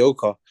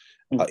mediocre.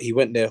 He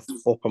went there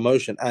for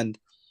promotion, and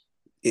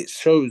it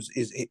shows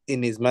is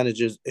in his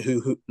managers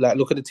who like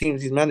look at the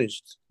teams he's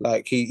managed.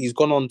 Like he's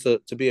gone on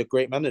to be a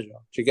great manager.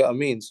 Do you get what I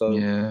mean? So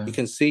Yeah. you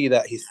can see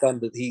that his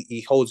standard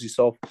he holds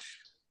himself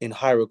in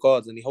high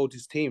regards and he holds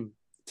his team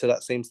to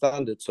that same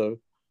standard. So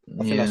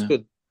I think that's Yeah.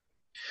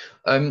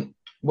 good.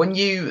 When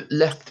you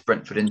left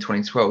Brentford in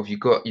 2012, you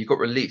got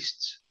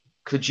released.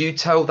 Could you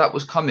tell that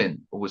was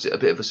coming, or was it a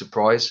bit of a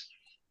surprise?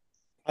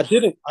 I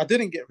didn't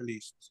get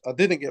released. I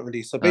didn't get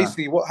released. So Ah.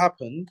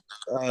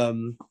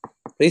 um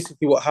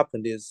basically what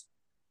happened is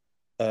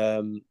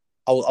I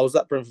was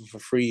at Brentford for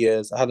 3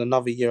 years. I had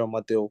another year on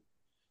my deal.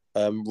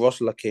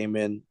 Rosler came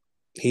in.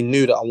 He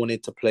knew that I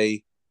wanted to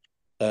play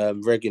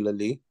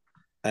regularly,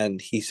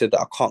 and he said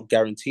that I can't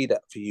guarantee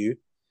that for you.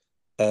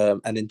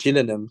 And then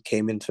Gillingham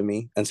came in for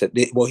me and said,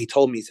 well, he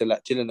told me, he said,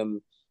 like,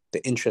 Gillingham,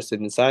 they're interested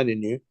in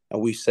signing you.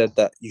 And we said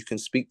that you can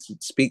speak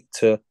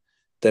to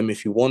them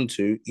if you want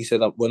to. He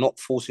said that we're not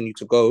forcing you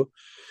to go,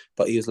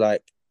 but he was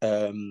like,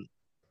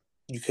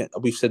 you can,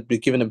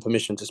 we've given them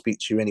permission to speak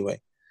to you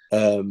anyway.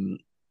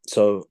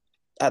 So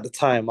at the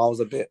time,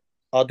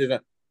 I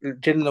didn't,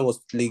 Gillingham was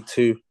League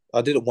Two.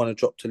 I didn't want to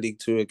drop to League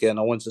Two again.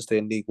 I wanted to stay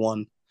in League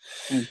One.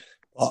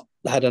 But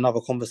I had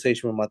another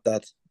conversation with my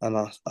dad, and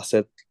I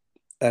said,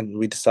 and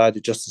we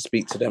decided just to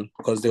speak to them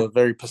because they were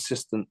very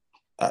persistent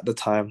at the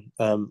time.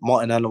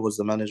 Martin Anna was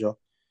the manager,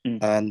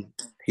 and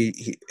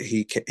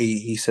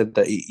he said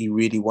that he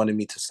really wanted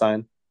me to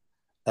sign,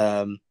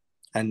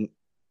 and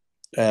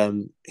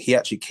he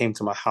actually came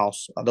to my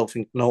house. I don't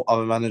think no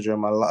other manager in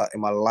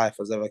my life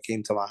has ever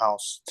came to my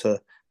house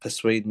to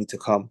persuade me to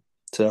come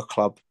to a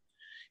club.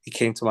 He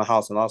came to my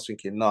house, and I was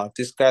thinking, no, if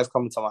this guy's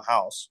coming to my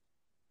house,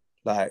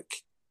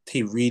 like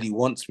he really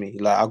wants me.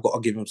 Like I've got to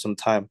give him some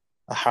time.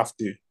 I have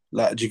to.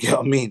 Like, do you get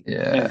what I mean?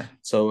 Yeah.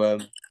 So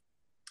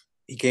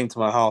he came to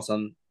my house,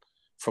 and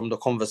from the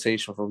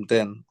conversation from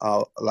then,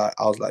 I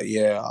was like,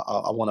 yeah,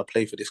 I want to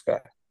play for this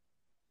guy.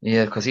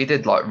 Yeah, because he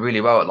did like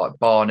really well at like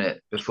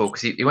Barnet before,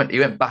 because he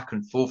went back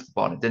and forth to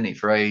Barnet, didn't he,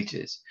 for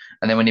ages?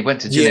 And then when he went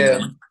to Yeah,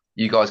 Gillingham,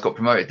 you guys got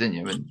promoted, didn't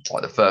you, in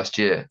like the first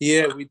year?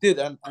 yeah, we did,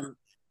 and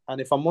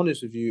if I'm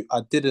honest with you,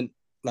 I didn't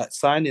like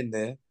signing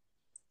there.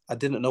 I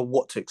didn't know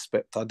what to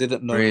expect. I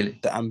didn't know Really?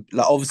 that.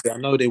 Like obviously, I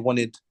know they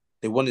wanted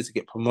to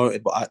get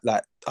promoted, but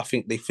I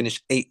think they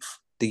finished 8th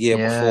the year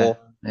Yeah, before.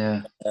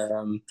 yeah,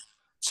 Um,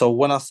 so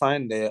when I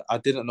signed there, I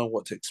didn't know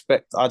what to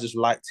expect. I just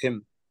liked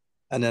him,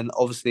 and then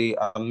obviously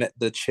I met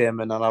the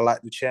chairman, and I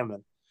liked the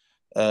chairman.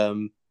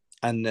 Um,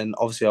 and then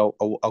obviously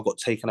I got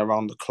taken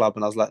around the club,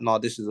 and I was like, no,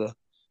 this is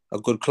a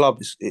good club.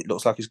 It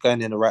looks like it's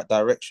going in the right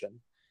direction.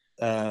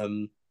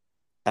 Um,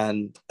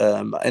 and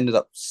I ended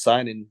up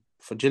signing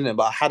for Gillingham,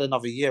 but I had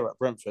another year at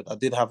Brentford. I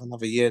did have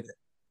another year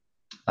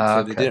there,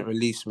 so they Okay. didn't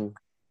release me.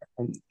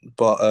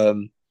 But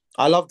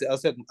I loved it. I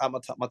said at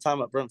my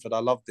time at Brentford, I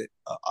loved it.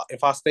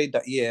 If I stayed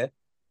that year,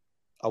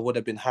 I would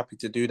have been happy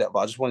to do that, but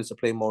I just wanted to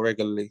play more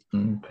regularly.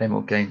 Play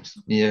more games.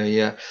 Yeah,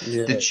 yeah.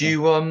 Yeah. Did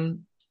you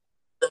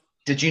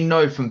did you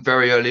know from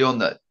very early on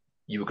that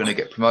you were going to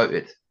get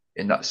promoted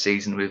in that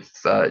season with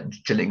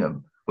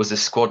Gillingham? Was the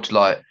squad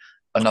like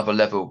another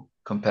level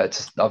compared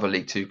to other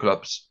League Two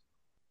clubs?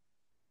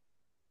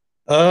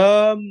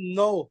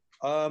 No.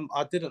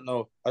 I didn't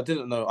know. I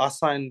didn't know. I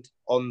signed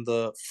on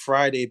the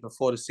Friday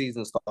before the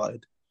season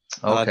started,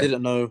 and I Okay.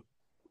 didn't know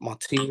my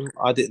team.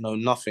 I didn't know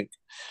nothing.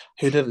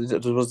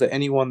 Was there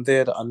anyone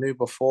there that I knew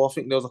before? I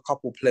think there was a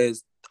couple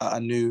players that I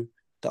knew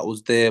that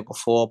was there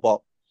before,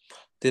 but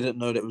didn't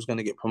know that it was going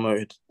to get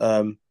promoted.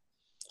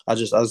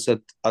 As I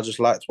said, I just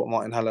liked what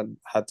Martin Hallen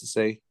had to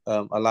say.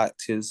 I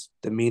liked his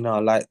demeanor. I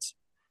liked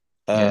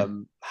Yeah.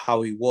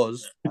 how he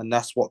was, and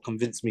that's what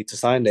convinced me to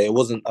sign there. It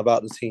wasn't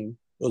about the team;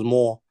 it was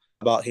more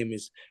about him.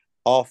 Is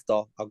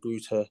after I grew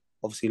to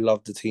obviously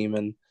love the team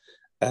and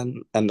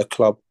the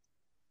club.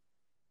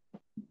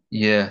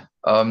 Yeah.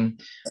 Do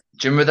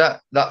you remember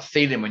that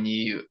feeling when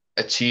you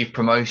achieved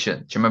promotion?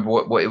 Do you remember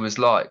what it was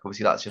like?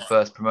 Obviously, that's your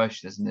first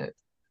promotion, isn't it?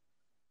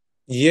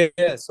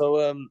 Yeah.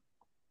 So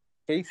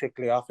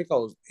basically, I think I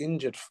was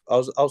injured. I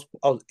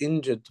was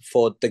injured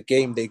for the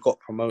game they got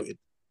promoted,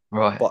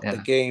 Right. but the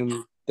Yeah.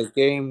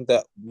 game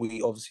that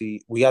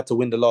we had to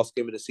win the last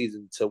game of the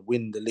season to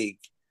win the league.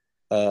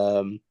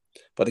 Um,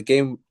 but the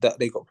game that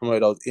they got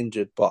promoted, I was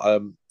injured, but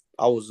it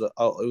was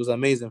an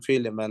amazing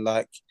feeling, man.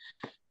 Like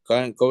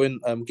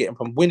getting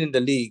from winning the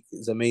league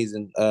is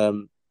amazing.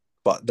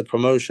 But the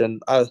promotion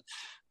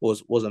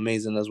was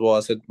amazing as well.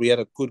 I said we had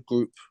a good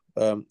group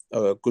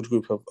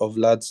of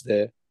lads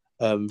there.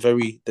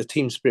 The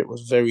team spirit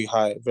was very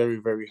high, very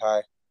very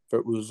high.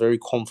 We was very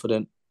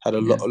confident. Had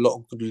Yeah. a lot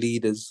of good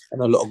leaders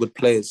and a lot of good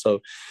players.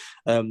 So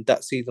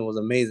that season was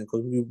amazing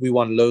because we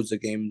won loads of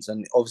games,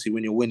 and obviously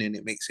when you're winning,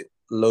 it makes it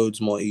loads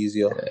more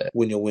easier Yeah.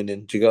 when you're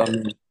winning. Do you get what I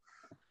mean?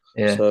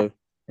 Yeah. So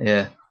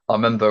Yeah. I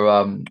remember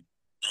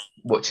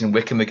watching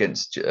Wickham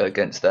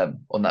against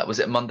them on that. Was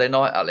it Monday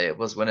night, Ali? It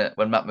was when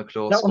Matt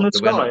McClure That on scored the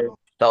the winner. Sky.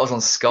 That was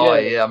on Sky.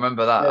 Yeah, Yeah, I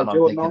remember that, yeah. and I'm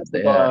Jordan thinking,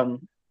 Arthur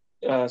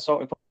yeah, got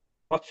sorry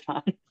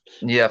fan.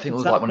 yeah. I think it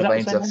Is was like that one is of that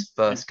the same one? Ainsley's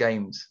first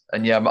games,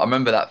 and yeah, I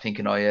remember that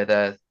thinking, oh yeah,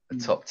 they're a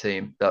Mm. top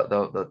team. That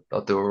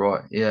they'll do all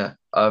right. Yeah.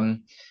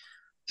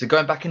 So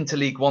going back into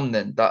League One,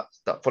 then that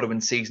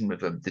following season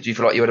with them, did you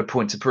feel like you had a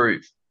point to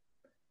prove?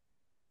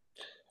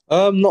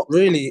 not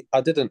really.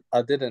 I didn't.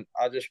 I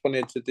just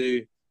wanted to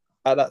do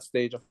at that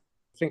stage. I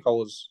think I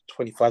was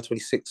 25,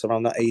 26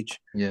 around that age.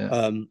 Yeah.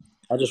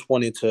 I just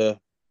wanted to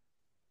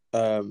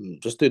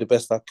just do the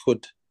best I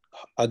could.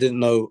 I didn't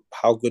know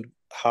how good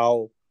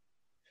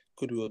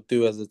we would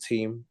do as a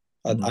team.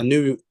 I Mm.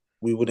 knew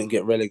we wouldn't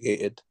get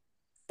relegated,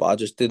 but I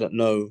just didn't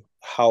know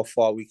how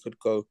far we could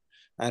go.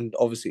 And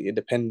obviously, it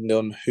depended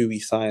on who we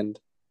signed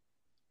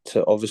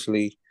to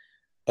obviously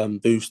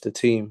boost the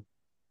team.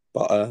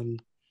 But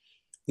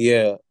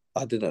yeah,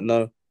 I didn't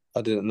know.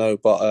 I didn't know,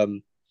 but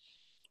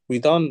we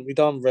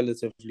done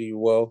relatively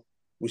well.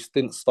 We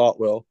didn't start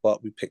well,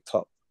 but we picked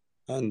up,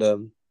 and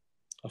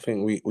I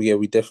think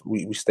we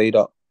definitely we stayed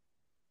up.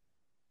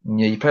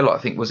 Yeah, you played like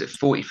I think was it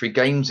 43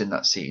 games in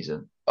that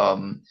season.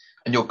 And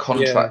your Yeah,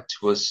 contract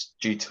was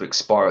due to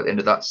expire at the end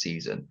of that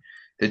season.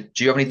 Do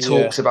you have any yeah,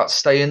 talks about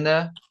staying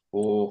there,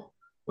 or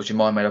was your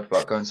mind made up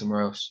about going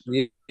somewhere else?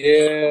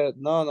 yeah.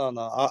 No, no,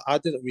 no. I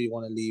didn't really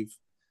want to leave,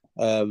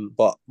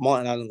 but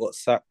Martin Allen got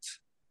sacked,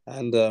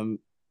 and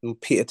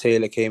Peter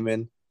Taylor came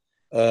in.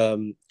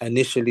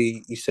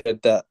 Initially, he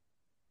said that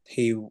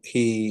he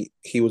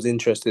was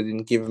interested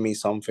in giving me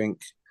something,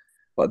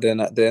 but then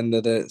at the end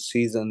of the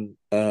season,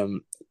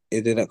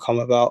 it didn't come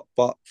about.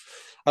 But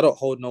I don't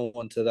hold no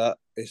one to that.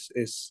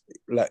 It's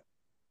like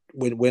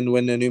when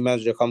the new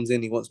manager comes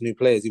in, he wants new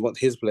players. He wants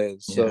his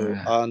players. So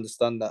Yeah, I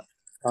understand that.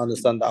 I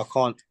understand that. I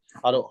can't.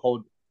 I don't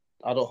hold.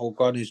 I don't hold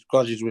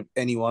grudges with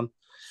anyone.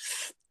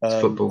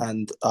 it's football.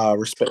 And I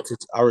respect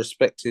it. I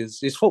respect his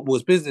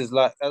football's business.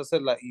 Like as I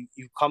said, like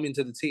you come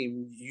into the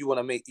team, you want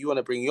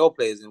to bring your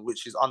players in,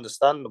 which is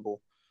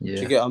understandable. Do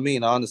you Yeah, get what I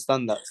mean? I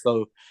understand that.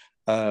 So,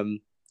 um,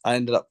 I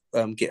ended up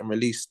getting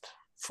released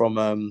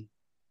from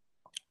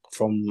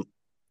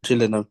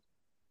Gillingham.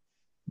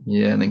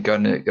 Yeah, and then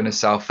going to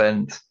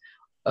Southend.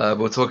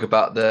 We'll talk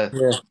about the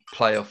Yeah.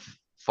 playoff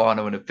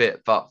final in a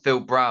bit. But Phil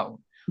Brown,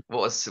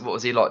 what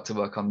was he like to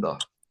work under?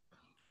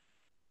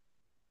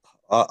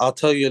 I'll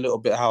tell you a little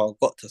bit how I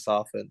got to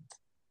Southend.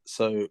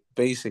 So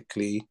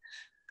basically,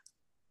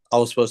 I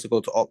was supposed to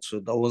go to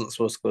Oxford. I wasn't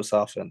supposed to go to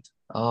Southend.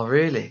 Oh,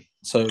 really?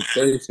 So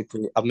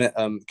basically, I met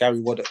Gary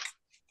Waddock.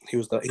 He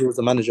was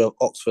the manager of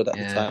Oxford at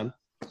the Yeah. time,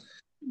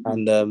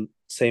 and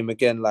same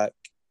again like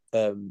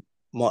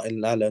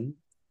Martin Allen.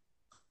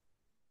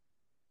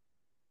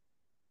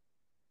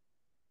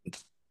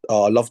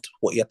 Oh, I loved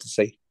what he had to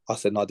say. I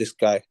said, "No, this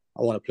guy,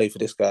 I want to play for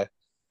this guy."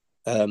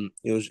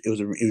 It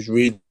was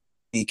really,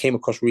 he came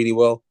across really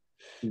well.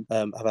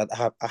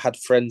 I had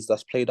friends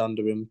that's played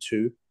under him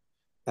too,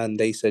 and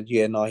they said,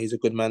 "Yeah, no, he's a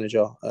good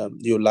manager.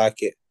 You'll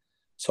like it."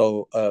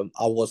 So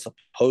I was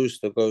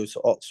supposed to go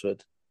to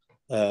Oxford,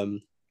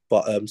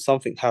 but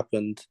something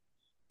happened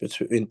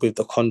with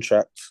the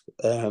contract,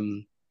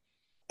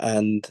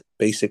 and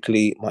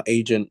basically my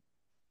agent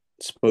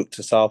spoke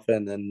to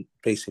Southend, and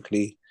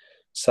basically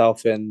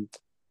Southend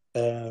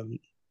um,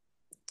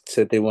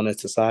 said they wanted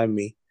to sign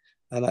me,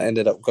 and I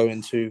ended up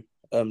going to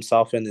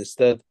Southend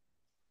instead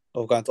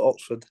of going to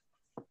Oxford.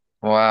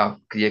 Wow.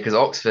 Yeah, because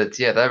Oxford,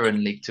 yeah, they were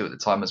in League Two at the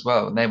time as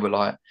well, and they were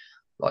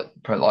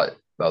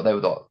well, they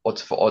were like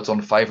odds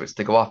on favourites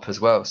to go up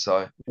as well.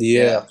 So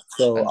Yeah, yeah,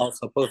 so and I was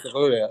supposed to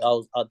go there. I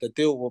was the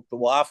deal.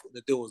 Well, I thought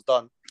the deal was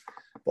done,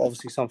 but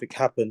obviously something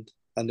happened,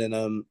 and then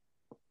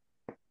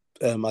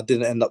I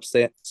didn't end up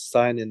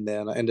signing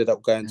there, and I ended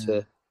up going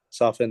to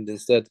Southend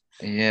instead.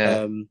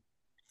 yeah, Um,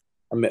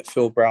 I met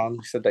Phil Brown.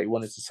 He said that he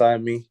wanted to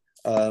sign me,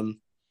 and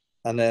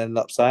then ended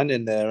up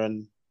signing there.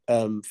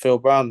 And Phil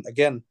Brown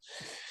again,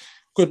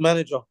 good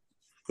manager,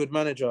 good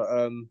manager.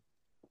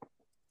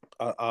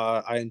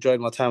 I enjoyed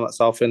my time at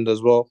Southend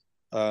as well.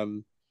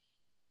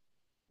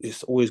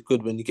 It's always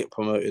good when you get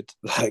promoted.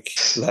 Like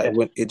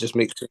when it just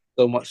makes it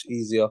so much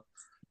easier.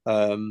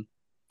 Um,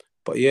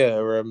 but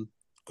yeah,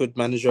 good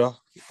manager.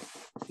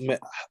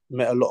 Met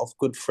a lot of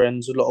good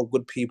friends, a lot of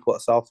good people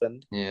at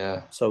Southend.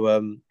 yeah. So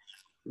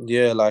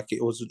yeah, like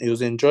it was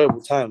an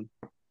enjoyable time.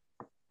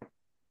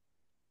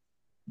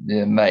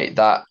 Yeah, mate,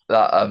 that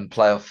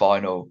playoff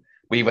final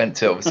we went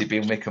to, obviously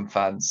being Wickham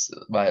fans,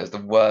 mate, it was the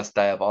worst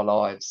day of our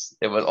lives.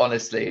 It was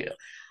honestly,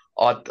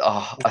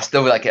 I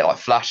still like get like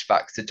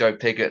flashbacks to Joe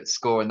Pigott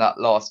scoring that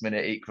last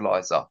minute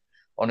equaliser.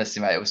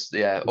 Honestly, mate, it was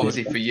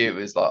obviously for you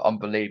it was like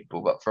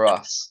unbelievable, but for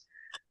us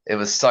it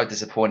was so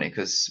disappointing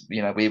because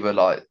we were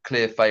like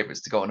clear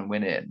favourites to go on and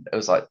win it. It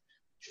was like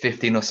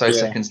 15 or so Yeah,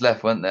 seconds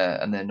left, weren't there?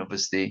 And then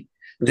obviously,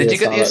 did yeah, you get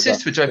the something like that.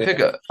 assist for Joe Yeah.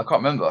 Pigott? I can't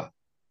remember.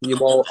 Yeah,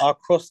 well, I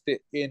crossed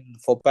it in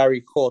for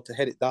Barry Core to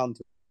head it down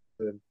to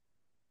him.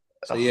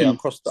 So yeah, I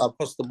crossed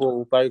the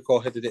ball. Barry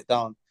Core headed it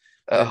down,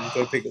 and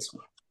Joe Pickett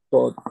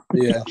scored.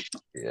 Yeah,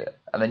 Yeah,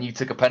 and then you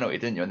took a penalty,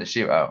 didn't you, in the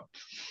shootout?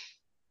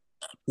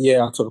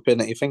 yeah, I took a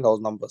penalty. I think I was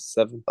number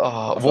 7. Oh,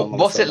 I think I was number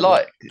what's it 7 there.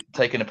 like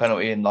taking a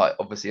penalty in like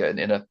obviously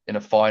in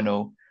a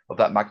final of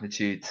that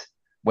magnitude,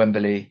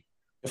 Wembley?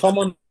 If I'm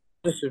honest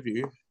with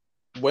you,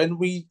 when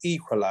we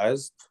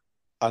equalised,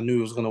 I knew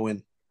we was gonna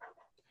win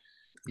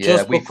Yeah,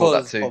 just we thought that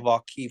because too. of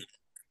our keeper.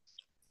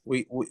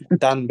 We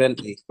Dan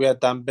Bentley. We had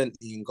Dan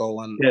Bentley in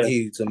goal, and Yeah.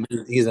 he's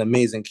an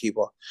amazing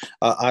keeper.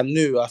 I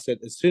knew. I said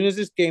as soon as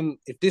this game,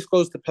 if this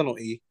goes to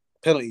penalty,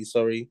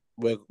 sorry,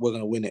 we're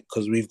gonna win it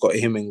because we've got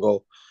him in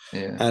goal.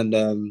 Yeah,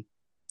 And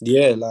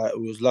yeah, like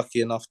we was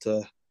lucky enough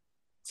to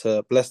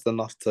blessed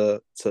enough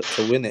to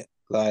win it.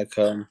 Like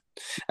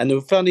and the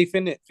funny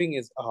thing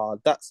is,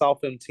 that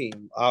Southend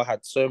team, I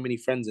had so many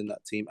friends in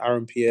that team.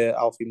 Aaron Pierre,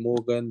 Alfie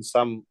Morgan,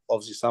 Sam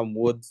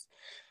Woods.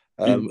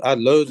 I had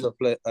loads of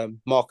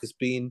Marcus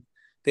Bean.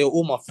 They were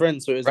all my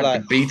friends, so it was the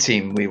like, B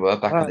team we were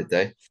back in the man,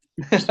 day.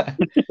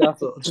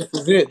 this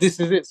is it. This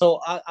is it. So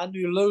I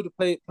knew a load of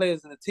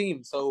players in the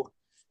team. So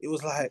it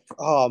was like,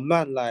 oh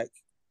man, like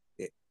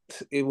it,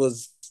 it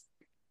was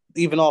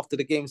even after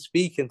the game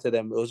speaking to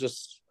them, it was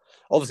just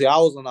obviously I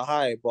was on a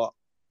high, but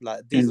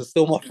like these are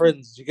still my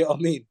friends. Do you get what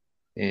I mean?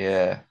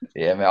 Yeah,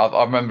 yeah, man.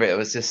 I remember it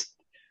was just,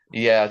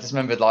 yeah, I just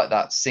remembered like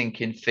that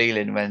sinking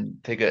feeling when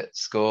Pigott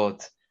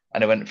scored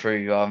and it went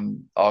through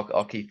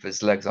our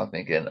keeper's legs. I'm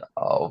thinking,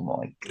 oh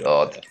my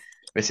God,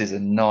 this is a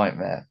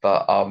nightmare.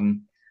 But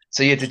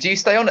so yeah, did you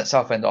stay on at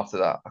Southend after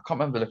that? I can't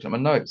remember looking at my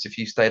notes if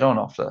you stayed on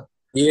after.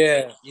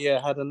 Yeah.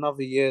 Had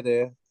another year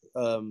there.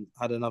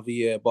 Had another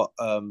year, but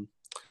I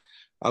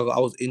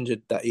was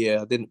injured that year.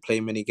 I didn't play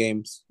many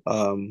games.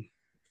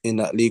 In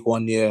that League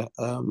One year,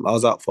 I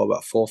was out for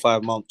about 4 or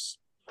 5 months.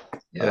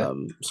 Yeah,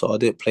 So I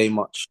didn't play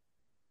much,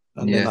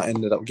 and then yeah, I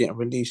ended up getting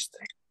released.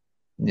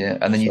 yeah.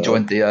 And then you So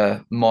joined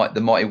the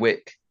Mighty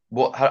Wick.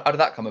 How did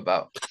that come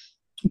about?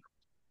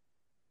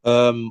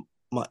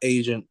 my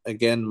agent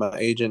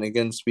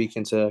again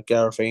speaking to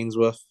Gareth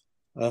Ainsworth,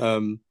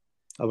 um,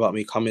 about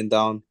me coming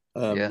down.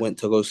 Yeah, Went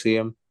to go see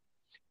him.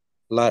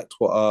 Liked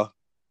what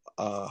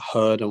I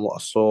heard and what I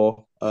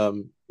saw.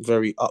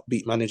 Very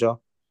upbeat manager.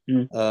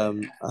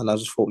 And I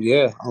just thought,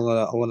 yeah, I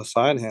want to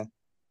sign here.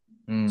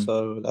 Mm.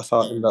 So that's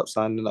how I ended up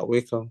signing at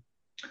Wycombe.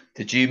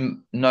 Did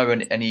you know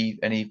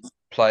any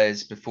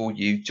players before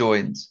you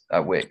joined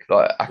at Wick?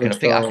 Like I think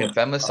So Akin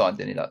Fenner signed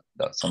in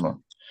that summer.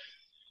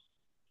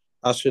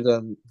 I should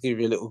give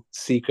you a little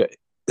secret.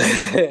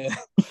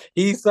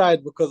 He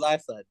signed because I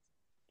signed.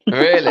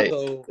 Really?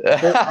 So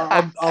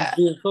I'm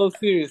being so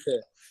serious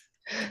here.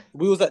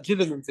 We was at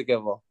Gillingham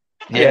together.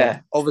 Yeah.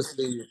 And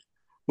obviously,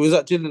 we was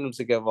at Gillingham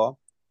together,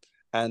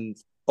 and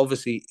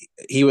obviously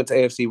he went to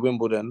AFC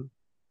Wimbledon.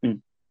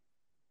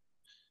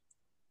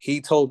 He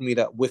told me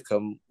that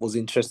Wycombe was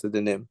interested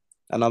in him,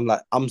 and I'm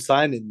like, I'm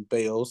signing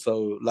Bale,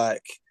 so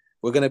like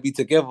we're gonna be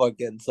together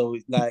again. So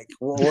like,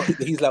 what?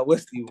 He's like,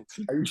 Westy,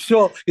 are you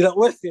sure? He's like,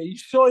 Westy, are you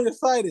sure you're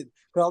signing?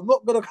 Because I'm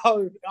not gonna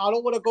go. I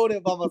don't want to go there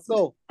by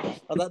myself. I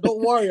was like,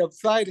 don't worry, I'm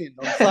signing.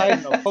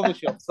 I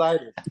promise you, I'm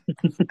signing.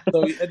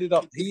 So he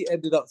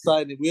ended up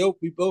signing.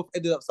 We both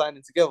ended up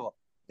signing together.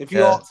 If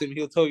you ask him,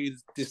 he'll tell you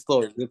this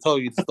story. He'll tell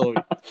you the story.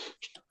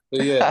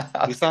 So yeah,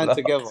 we signed class.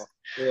 together.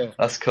 Yeah,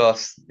 that's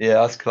class. Yeah,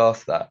 that's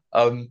class. That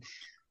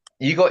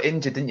you got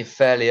injured, didn't you?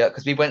 Fairly,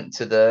 because we went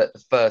to the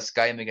first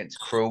game against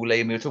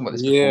Crawley, and we were talking about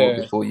this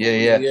before.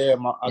 Yeah.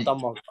 I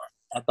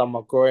done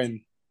my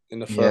groin in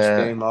the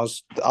first game. I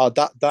was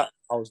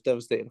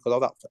devastated because I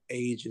was out for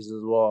ages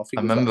as well. I think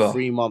it was remember. like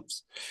 3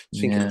 months. I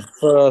think in the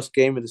first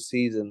game of the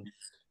season,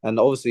 and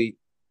obviously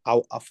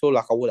I feel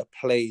like I would have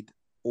played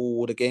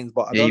all the games,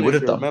 but I don't know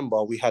if you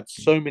remember, we had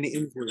so many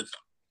injuries.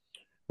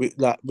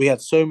 We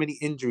had so many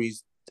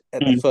injuries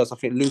at the first. I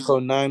think Luke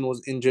O'Nine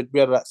was injured. We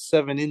had like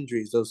 7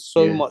 injuries. There was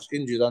so much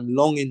injuries and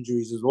long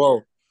injuries as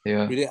well.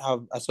 Yeah. We didn't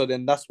have. So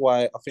then that's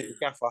why I think the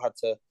gaffer had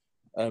to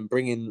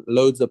bring in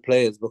loads of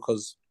players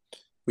because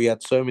we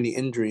had so many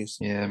injuries.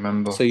 Yeah, I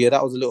remember. So yeah,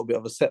 that was a little bit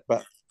of a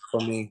setback for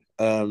me.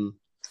 At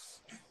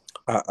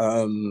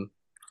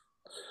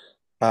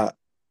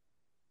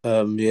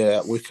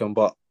Wycombe,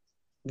 but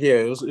yeah,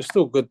 it was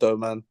still good though,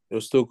 man. It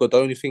was still good. The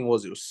only thing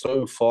was it was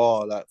so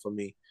far, like for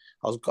me.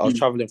 I was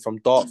traveling from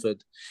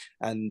Dartford,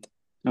 and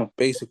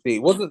basically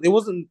it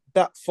wasn't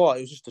that far.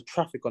 It was just the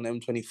traffic on the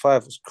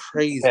M25 was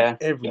crazy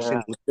every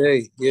single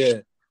day.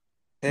 Yeah,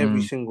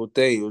 every single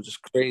day it was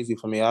just crazy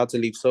for me. I had to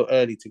leave so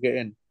early to get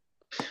in.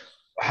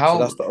 So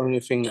that's the only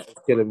thing that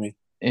was killing me.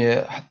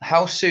 Yeah.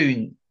 How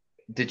soon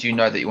did you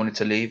know that you wanted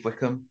to leave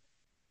Wycombe?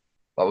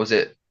 Like, was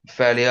it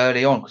fairly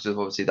early on because of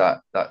obviously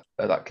that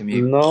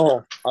commute?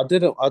 No, I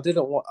didn't. I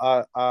didn't want.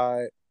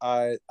 I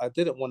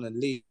didn't want to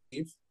leave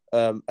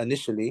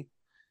initially,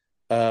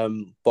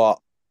 but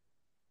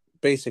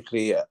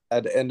basically at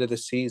the end of the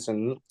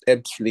season,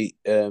 Ebbsfleet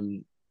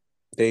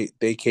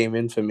they came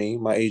in for me.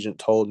 My agent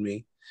told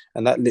me,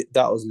 and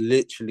that was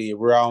literally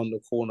around the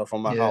corner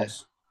from my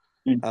house.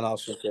 And I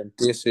was thinking,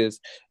 this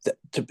is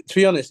to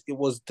be honest,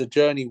 the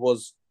journey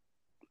was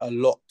a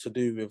lot to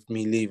do with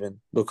me leaving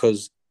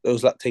because it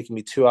was like taking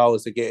me 2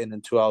 hours to get in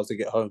and 2 hours to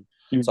get home.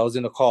 So I was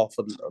in the car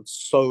for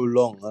so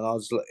long, and I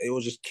was like, it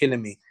was just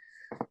killing me.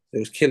 It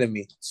was killing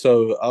me.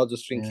 So I was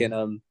just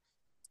thinking,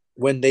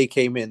 when they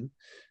came in,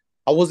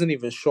 I wasn't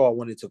even sure I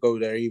wanted to go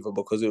there either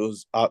because it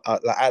was like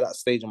at that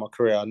stage of my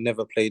career, I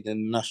never played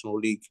in the National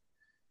League.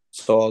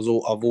 So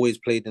I've always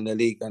played in the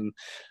league. And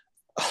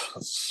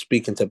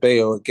speaking to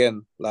Bayo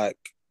again, like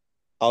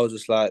I was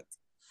just like,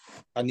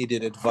 I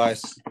needed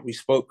advice. We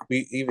spoke.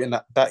 We even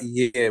that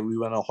year we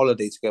went on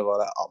holiday together,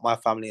 like my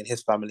family and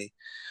his family.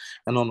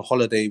 And on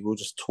holiday, we were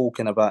just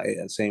talking about it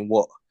and saying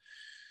what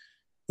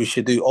we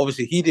should do.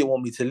 Obviously, he didn't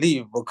want me to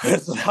leave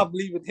because I'm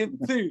leaving him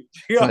too.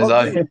 You know what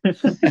I mean?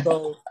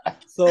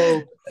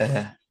 So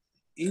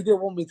he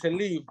didn't want me to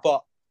leave,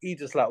 but he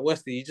just like,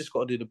 Westy, you just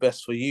got to do the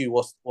best for you.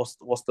 What's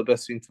the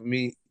best thing for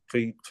me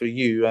for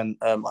you? And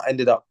I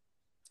ended up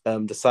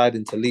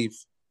deciding to leave.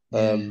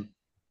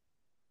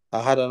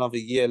 I had another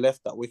year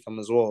left at Wycombe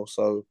as well.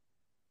 So,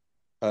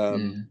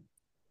 and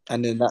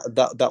then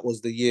that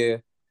was the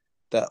year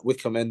that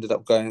Wycombe ended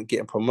up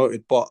getting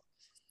promoted. But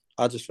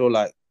I just feel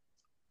like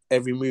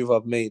every move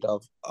I've made,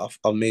 I've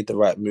made the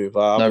right move.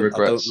 No regrets.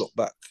 I don't look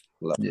back.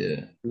 Like,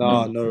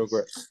 no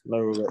regrets. No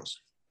regrets.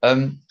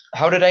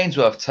 How did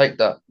Ainsworth take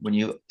that when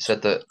you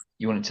said that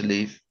you wanted to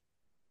leave?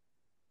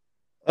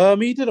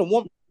 He didn't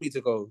want me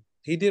to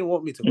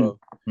go.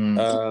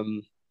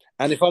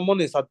 And if I'm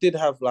honest, I did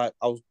have like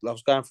I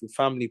was going through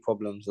family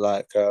problems,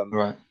 like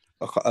right.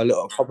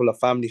 a couple of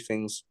family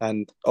things,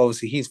 and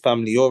obviously he's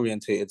family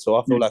orientated, so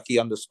I feel like he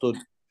understood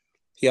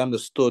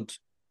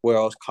where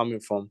I was coming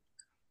from.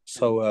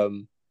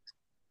 So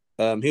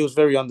he was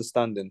very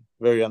understanding,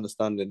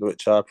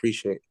 which I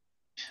appreciate.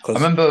 Because I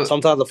remember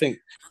sometimes I think,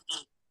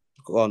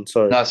 go on,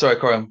 sorry. No, sorry,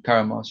 carry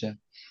on, Myles. Yeah.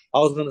 I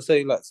was gonna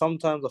say, like,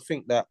 sometimes I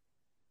think that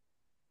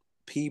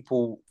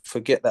people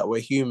forget that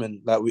we're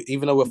human. Like,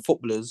 even though we're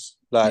footballers,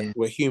 like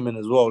we're human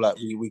as well. Like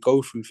we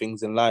go through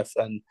things in life,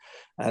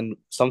 and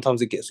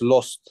sometimes it gets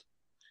lost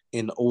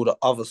in all the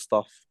other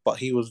stuff. But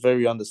he was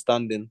very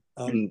understanding,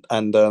 and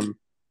I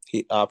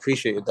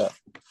appreciated that.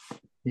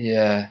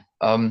 Yeah,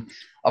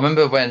 I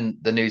remember when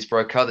the news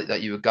broke out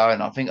that you were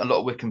going. I think a lot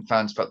of Wickham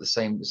fans felt the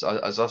same as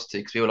us two,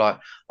 because we were like,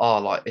 oh,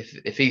 like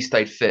if he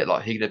stayed fit,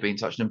 like he could have been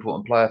such an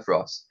important player for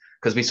us,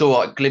 because we saw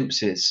like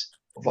glimpses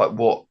of like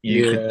what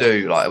you could Yeah,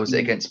 do. Like, was it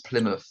against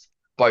Plymouth,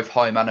 both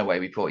home and away?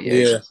 We thought, yeah,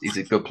 yeah. he's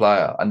a good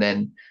player. And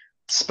then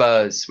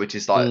Spurs, which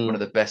is like one of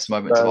the best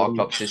moments of our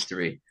club's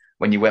history,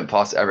 when you went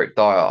past Eric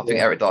Dyer. I think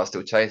Yeah. Eric Dyer's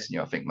still chasing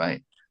you, I think,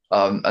 mate.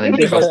 And then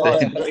Really got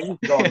trusting. but he's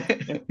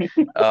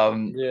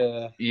gone.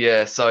 Yeah.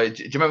 Yeah. So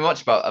do you remember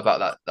much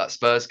about that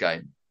Spurs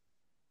game?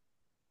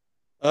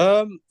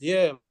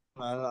 Yeah,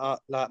 man.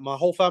 Like my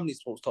whole family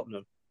supports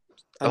Tottenham,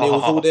 and it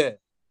was all Oh, there.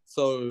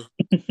 So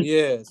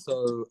yeah,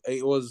 so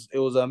it was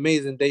an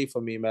amazing day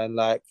for me, man.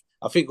 Like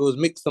I think it was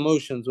mixed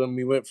emotions when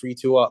we went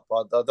 3-2 up.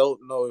 I don't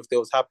know if they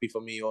was happy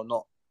for me or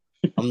not.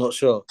 I'm not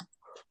sure.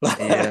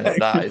 yeah,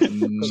 that is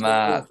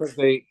mad. Because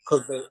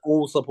they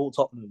all support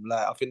Tottenham.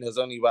 Like I think there's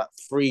only about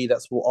 3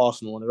 that support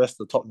Arsenal, and the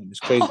rest of Tottenham is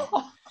crazy.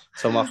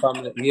 So my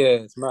family,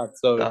 yeah, it's mad.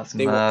 So That's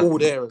they were mad. all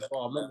there as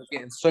well. I remember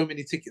getting so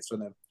many tickets for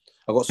them.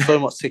 I got so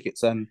much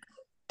tickets, and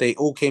they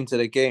all came to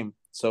the game.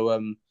 So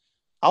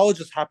I was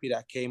just happy that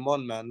I came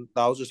on, man.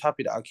 I was just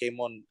happy that I came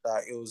on.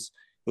 Like it was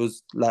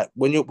like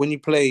when you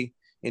play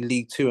in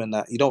League Two and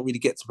that, you don't really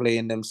get to play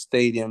in them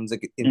stadiums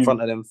in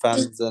front of them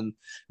fans and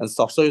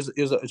stuff. So it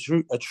was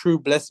a true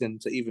blessing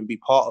to even be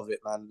part of it,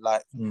 man.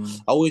 Like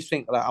I always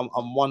think like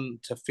I'm one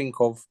to think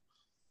of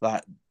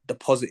like the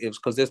positives,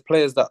 because there's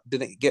players that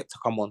didn't get to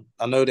come on.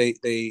 I know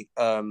they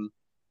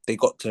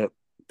got to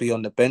be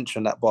on the bench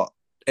and that, but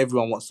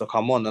everyone wants to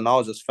come on, and I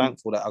was just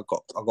thankful that I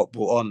got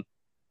brought on.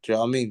 Do you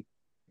know what I mean?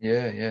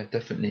 Yeah,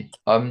 definitely.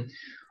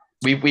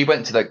 We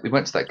went to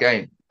that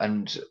game,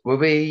 and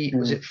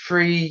was it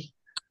 3-0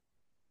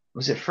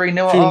 at 2-0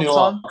 half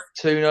up. time?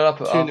 2-0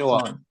 up at 2-0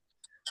 half up. time.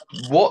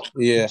 What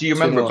Yeah, do you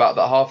remember 2-0 up. about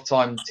that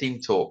half-time team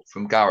talk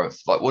from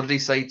Gareth? Like, what did he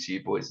say to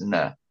you boys in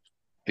there,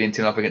 being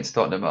 2 up against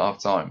Tottenham at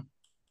half time?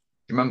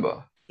 Do you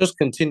remember? Just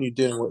continue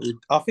doing what you.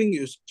 I think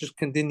it was just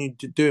continue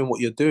doing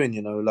what you're doing.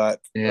 You know, like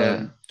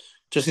Yeah,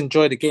 just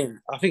enjoy the game.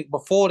 I think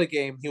before the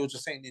game, he was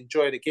just saying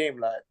enjoy the game.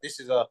 Like this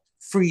is a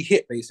free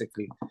hit,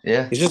 basically.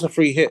 yeah, It's just a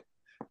free hit,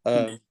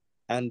 and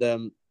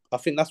I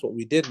think that's what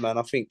we did, man.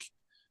 I think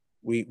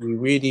we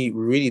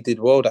really did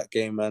well that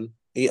game, man.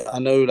 I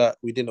know that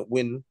we didn't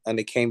win and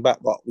they came back,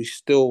 but we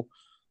still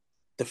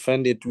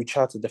defended. We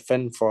tried to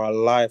defend for our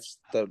lives.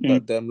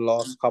 Them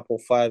last couple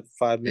 5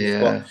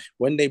 minutes, but yeah,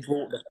 when they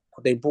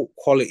brought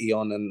quality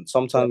on, and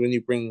sometimes when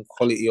you bring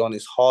quality on,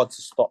 it's hard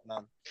to stop,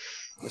 man.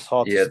 It's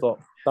hard to yeah. stop.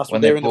 That's what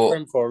When they they're in the bought,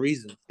 Prem for a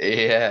reason.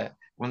 yeah,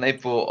 when they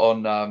brought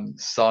on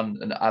Son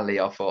and Ali,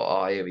 I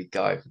thought, oh, here we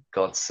go, for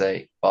God's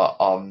sake. But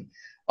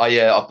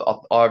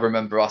I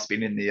remember us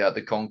being in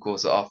the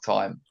concourse at half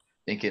time,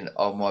 thinking,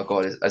 oh my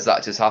God, has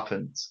that just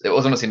happened? It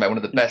was honestly, mate, one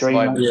of the best Dream,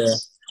 man. Yeah,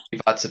 moments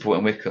we've had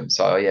supporting Wickham.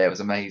 So yeah, it was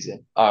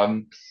amazing.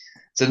 So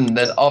then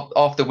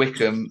after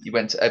Wickham, you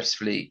went to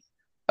Ebbsfleet.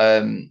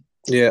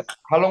 yeah.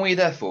 How long were you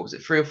there for? Was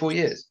it 3 or 4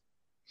 years?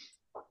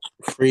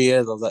 3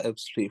 years I was at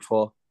Ipswich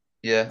for.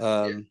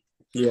 Yeah,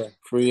 Yeah,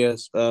 3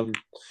 years. As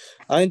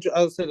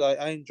I said,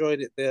 I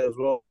enjoyed it there as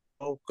well.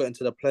 Got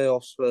into the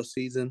playoffs first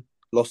season,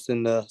 lost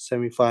in the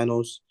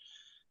semi-finals.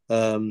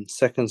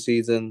 Second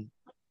season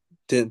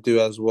didn't do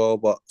as well,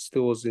 but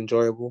still was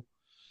enjoyable.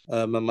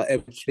 And my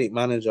Ebbsfleet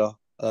manager,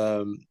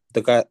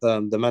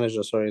 the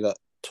manager, sorry, that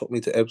took me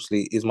to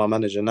Ebbsfleet is my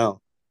manager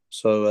now.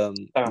 So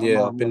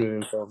yeah, I've been with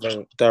him for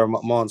Darren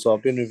McMahon. So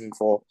I've been with him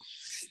for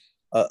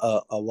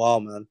a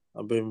while, man.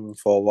 I've been with him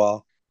for a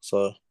while.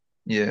 So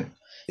yeah.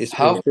 it was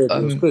How good.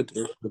 It was good.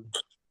 It was good.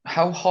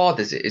 how hard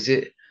is it? Is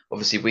it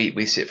obviously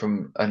we sit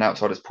from an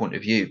outsider's point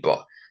of view,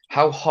 but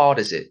how hard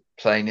is it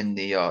playing in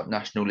the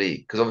National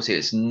League? Because obviously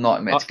it's a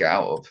nightmare to get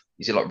out of.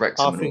 You see like I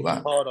Wrexham and all think it's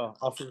that. harder.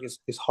 I think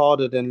it's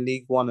harder than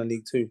League One and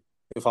League Two,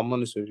 if I'm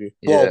honest with you.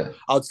 Well, Yeah,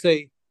 I'd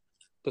say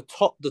the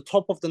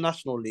top of the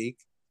National League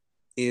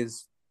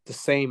is the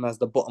same as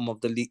the bottom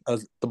of the league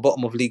as the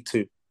bottom of League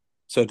Two.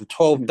 So the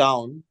 12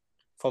 down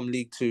from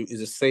League Two is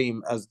the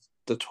same as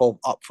the 12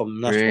 up from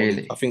the National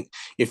League. I really. think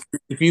if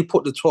you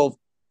put the 12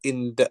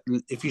 in the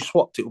if you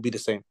swapped it will be the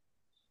same.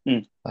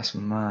 That's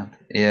mad.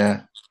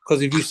 Yeah,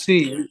 Because if you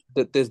see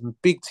that there's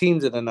big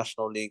teams in the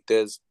National League,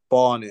 there's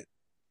Barnet,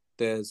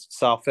 there's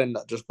Southend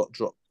that just got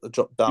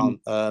dropped down.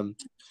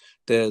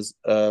 There's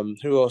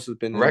who else has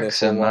been in there for a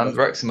Wrexham, while? man.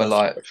 Wrexham are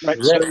like,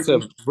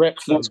 Wrexham,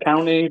 Notts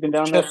County, been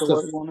down there for Chester,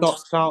 what you want.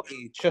 Notts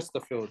County,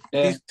 Chesterfield.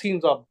 Yeah. These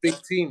teams are big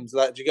teams.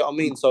 Like, do you get what I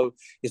mean? So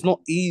it's not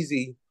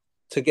easy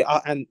to get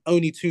out, and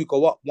only 2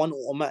 go up, 1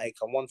 automatic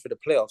and 1 for the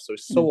playoffs. So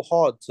it's so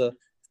hard to,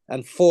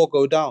 and 4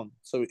 go down.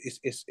 So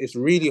it's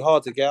really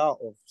hard to get out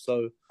of.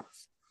 So,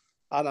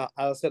 and as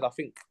I said, I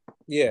think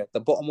the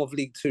bottom of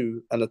League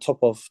Two and the top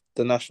of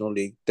the National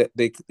League,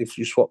 they if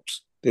you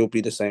swapped, they'll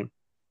be the same.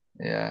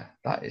 yeah,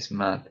 that is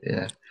mad.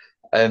 Yeah.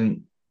 So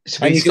And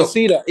we you can stopped.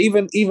 see that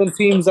even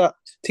teams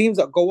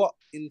that go up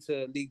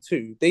into League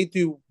Two, they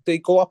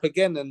go up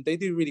again and they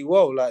do really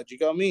well. Like, do you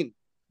get what I mean?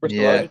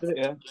 Bristol Yeah, Rovers,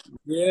 yeah.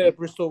 Yeah,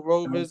 Bristol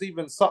Rovers,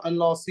 even Sutton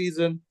last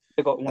season.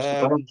 They got almost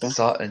a player.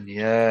 Sutton,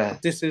 yeah.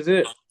 This is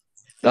it.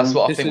 That's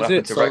what I This think will is happen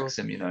it. to So,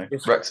 Wrexham, you know.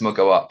 it's, Wrexham will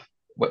go up.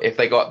 Well, if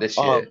they go up this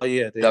year,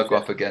 yeah, they'll go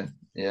up again.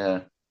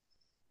 Yeah.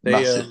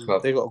 Massive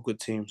club. they got a good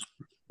team.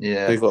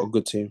 Yeah. They got a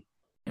good team.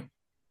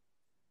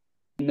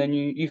 And then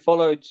you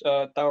followed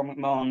Daryl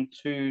McMahon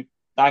to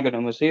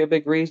Dagenham. Was he a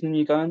big reason in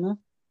you going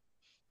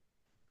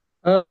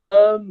there?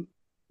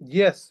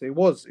 Yes, it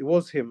was. It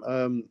was him.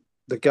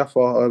 The gaffer.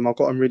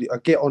 I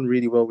get on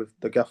really well with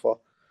the gaffer.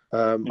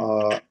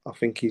 I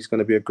think he's going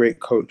to be a great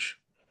coach.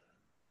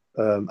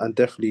 And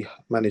definitely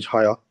manage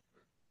higher.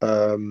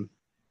 Um,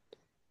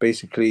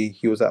 Basically,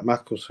 he was at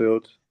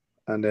Macclesfield,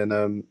 and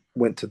then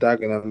went to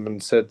Dagenham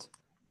and said,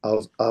 I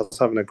was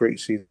having a great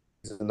season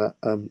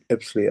at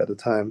Ebbsfleet at the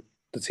time.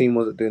 The team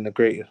wasn't doing the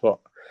greatest, but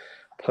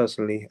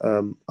personally,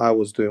 I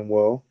was doing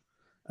well.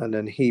 And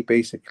then he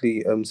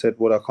basically said,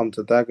 "Would I come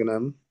to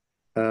Dagenham?"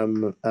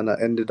 And I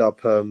ended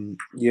up going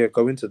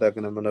to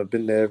Dagenham, and I've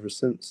been there ever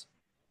since.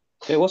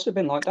 Yeah, what's it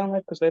been like down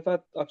there? Because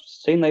I've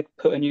seen they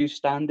put a new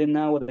stand in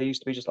now where they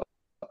used to be just like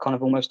kind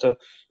of almost a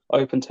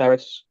open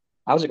terrace.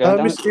 How's it going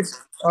down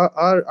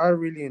there? I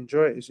really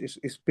enjoy it.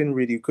 It's been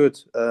really good.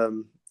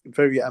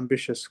 Very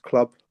ambitious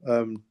club.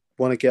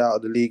 Want to get out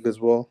of the league as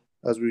well,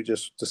 as we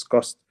just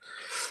discussed.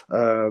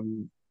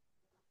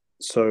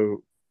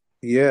 So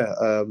yeah,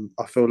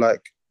 I feel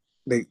like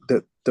they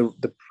got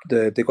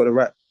the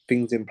right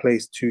things in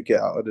place to get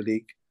out of the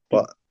league,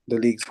 but the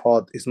league's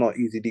hard. It's not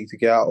easy league to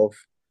get out of,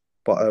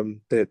 but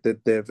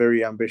they're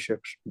very ambitious.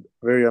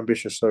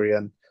 Sorry,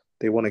 and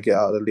they want to get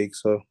out of the league.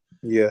 So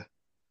yeah.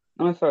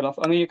 No, fair enough.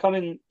 I mean, you're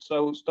coming,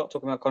 so we'll start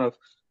talking about kind of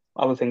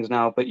other things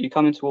now, but you're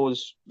coming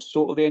towards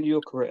sort of the end of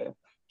your career.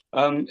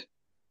 Um,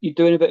 you're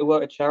doing a bit of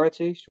work at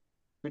charity. Should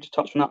we just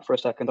touch on that for a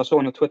second? I saw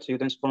on your Twitter you're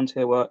doing some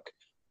volunteer work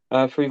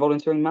through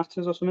Volunteering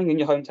Matters or something in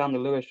your hometown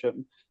of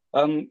Lewisham.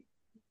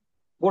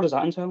 What does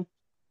that entail?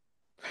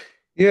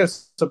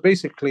 Yes, so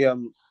basically,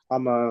 I'm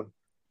an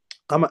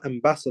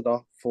ambassador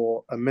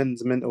for a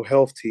men's mental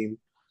health team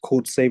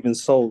called Saving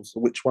Souls,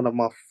 which one of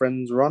my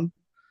friends run.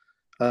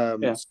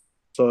 Um, Yeah.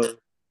 so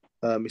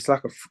it's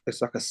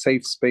like a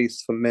safe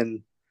space for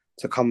men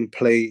to come and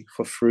play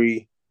for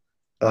free.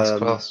 That's Um,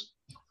 class.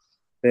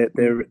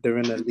 they're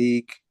in a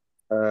league.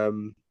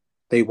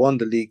 They won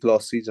the league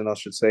last season, I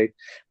should say.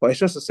 But it's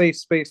just a safe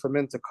space for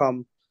men to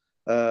come,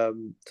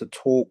 to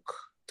talk,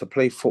 to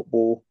play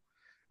football,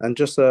 and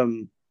just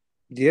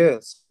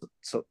yes,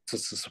 to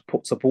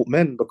support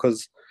men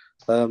because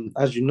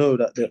as you know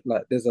that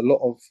like there's a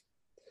lot of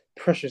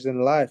pressures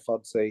in life,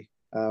 I'd say,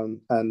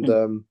 and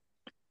Mm.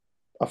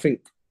 I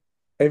think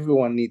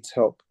everyone needs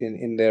help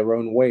in their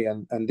own way,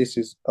 and this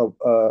is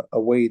a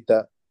way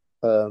that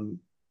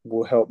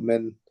will help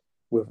men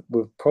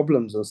with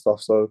problems and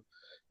stuff. So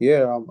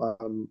yeah,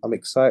 I'm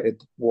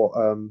excited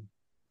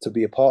to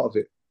be a part of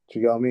it. Do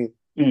you get what I mean?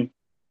 Mm.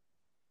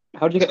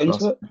 How did you That's get into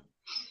class. it?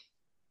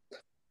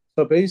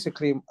 So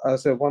basically, I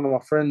said one of my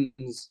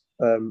friends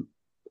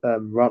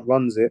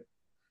runs it.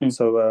 Mm.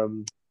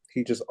 So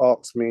he just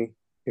asked me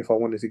if I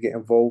wanted to get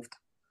involved,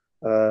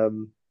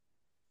 um,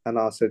 and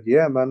I said,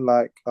 "Yeah, man.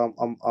 Like,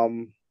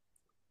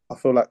 I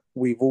feel like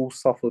we've all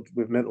suffered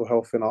with mental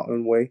health in our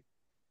own way.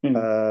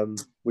 Mm.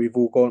 We've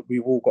all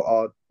got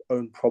our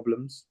own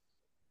problems,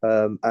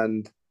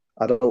 and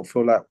I don't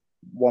feel like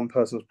one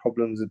person's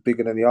problems is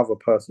bigger than the other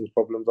person's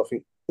problems. I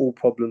think all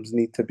problems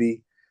need to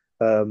be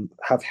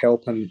have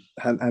help and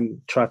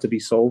try to be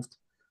solved.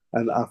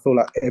 And I feel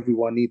like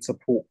everyone needs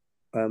support,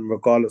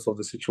 regardless of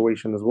the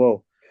situation as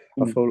well.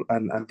 I Mm. feel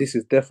and this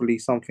is definitely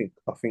something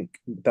I think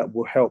that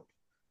will help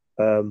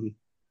um,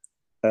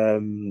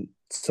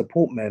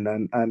 support men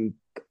and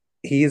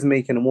he is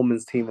making a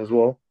women's team as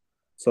well.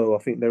 So I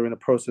think they're in the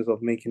process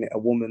of making it a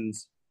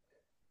women's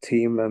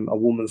team and a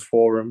women's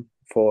forum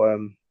for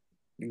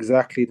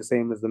exactly the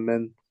same as the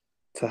men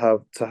to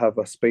have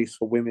a space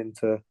for women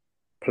to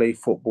play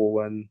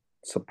football and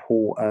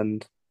support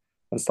and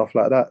stuff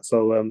like that.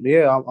 So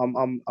yeah,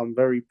 I'm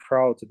very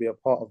proud to be a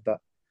part of that.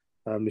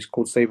 It's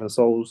called Saving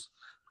Souls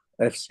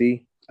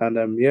FC,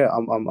 and yeah,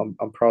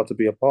 I'm proud to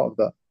be a part of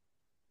that.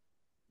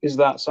 Is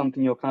that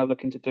something you're kind of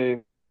looking to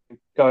do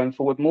going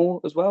forward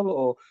more as well,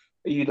 or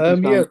are you looking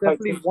to go Yeah, and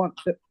definitely coaching? one.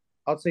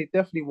 I'd say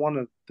definitely one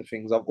of the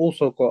things. I've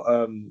also got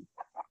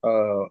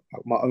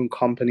my own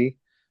company.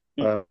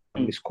 Mm.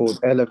 It's called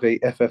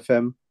Elevate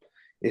FFM.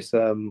 It's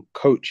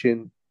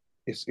coaching.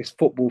 It's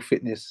football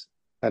fitness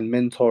and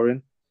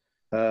mentoring.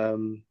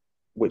 Um,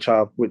 which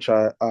I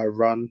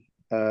run.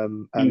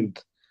 Mm.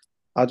 And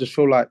I just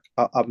feel like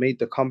I made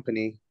the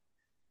company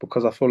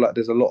because I feel like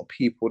there's a lot of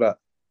people that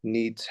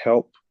needs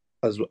help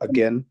as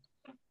again,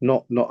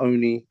 not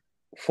only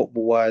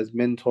football wise,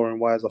 mentoring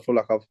wise. I feel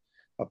like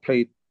I've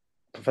played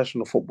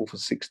professional football for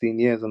 16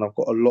 years and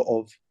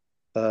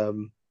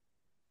um,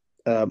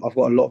 I've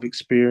got a lot of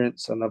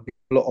experience and I've got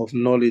a lot of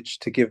knowledge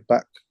to give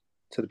back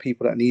to the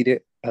people that need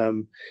it.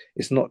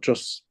 It's not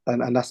just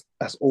and that's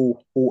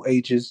all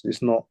ages.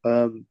 It's not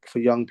for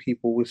young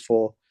people. It's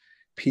for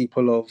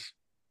people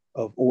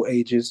of all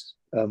ages,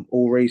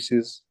 all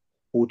races,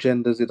 all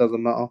genders. It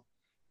doesn't matter.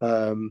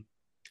 Um,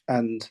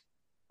 and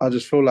I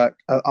just feel like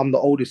I'm the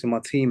oldest in my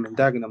team in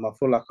Dagenham. I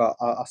feel like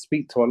I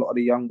speak to a lot of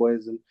the young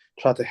boys and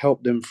try to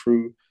help them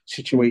through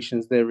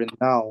situations they're in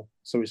now.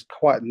 So it's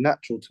quite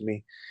natural to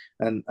me,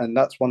 and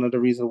that's one of the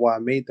reasons why I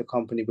made the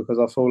company, because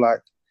I feel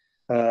like,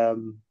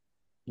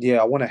 yeah,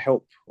 I want to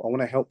help. I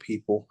want to help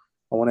people.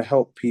 I want to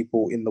help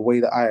people in the way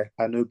that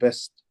I know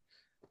best,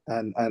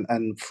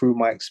 and through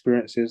my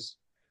experiences,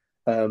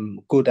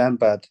 good and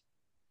bad.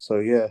 So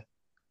yeah.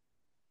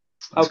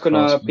 How That's can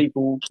class, man.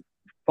 people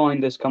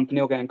find this company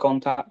or get in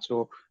contact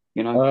or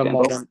get I'm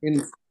involved? on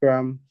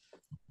Instagram.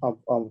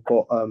 I've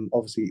got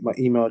obviously my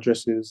email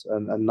addresses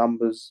and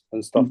numbers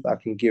and stuff Mm. that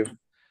I can give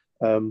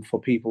for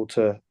people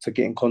to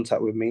get in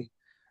contact with me.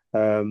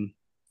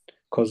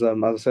 Because as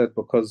I said,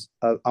 because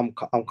I'm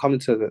coming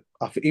to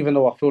even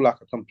though I feel like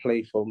I can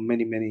play for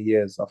many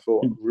years, I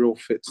feel Mm. real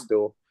fit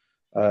still.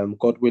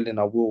 God willing,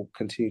 I will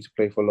continue to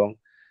play for long,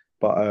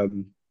 but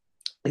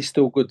it's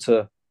still good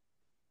to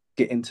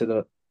get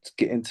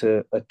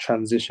into a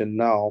transition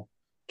now.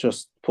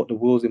 Just put the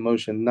wheels in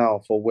motion now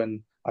for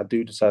when I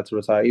do decide to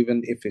retire,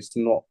 even if it's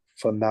not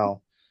for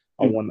now.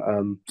 I Mm.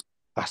 want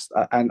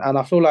and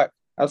I feel like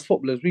as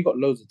footballers we got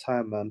loads of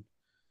time, man.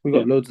 We Yeah.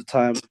 got loads of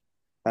time,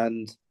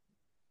 and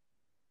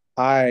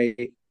I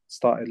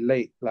started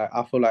late. Like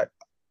I feel like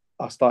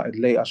I started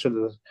late. I should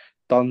have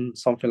done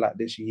something like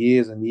this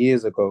years and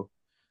years ago.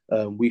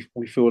 We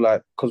feel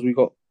like because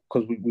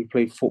we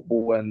play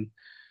football and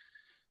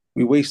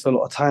we waste a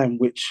lot of time,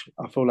 which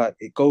I feel like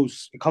it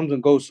comes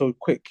and goes so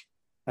quick.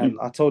 Mm. And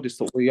I told this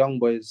to all the young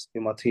boys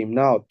in my team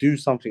now, do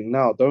something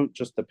now. Don't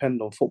just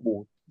depend on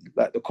football.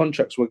 Like the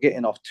contracts we're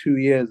getting off 2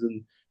 years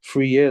and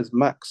 3 years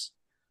max.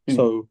 Mm.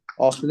 So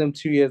after them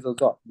 2 years are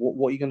up,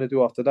 what are you going to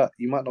do after that?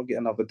 You might not get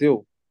another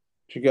deal.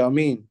 Do you get what I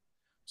mean?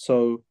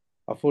 So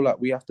I feel like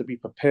we have to be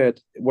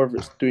prepared, whether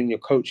it's doing your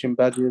coaching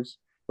badges,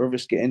 whether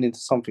it's getting into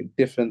something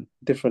different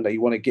that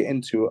you want to get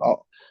into.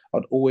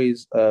 I'd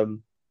always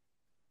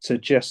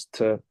suggest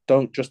to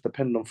don't just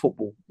depend on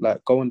football.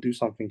 Like go and do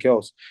something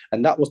else.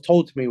 And that was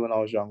told to me when I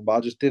was young, but I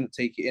just didn't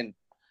take it in.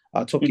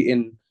 I took Mm. it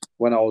in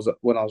when I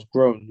was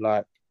grown.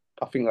 Like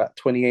I think like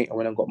 28, I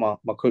went and got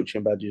my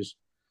coaching badges.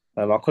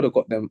 I could have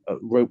got them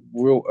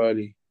real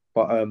early,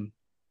 but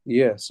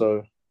yeah.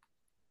 So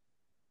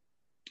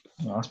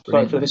Oh, that's So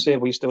brilliant, for mate. this year,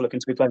 we're still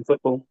looking to be playing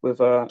football with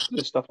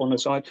this stuff on the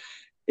side.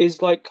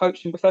 Is like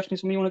coaching professionally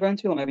something you want to go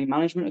into, or maybe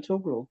management at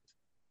all?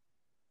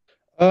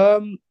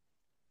 um,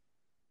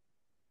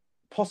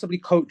 possibly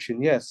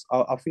coaching. Yes,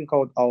 I think I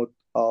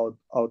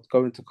would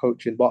go into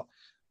coaching, but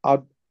I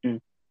Or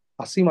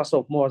I see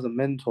myself more as a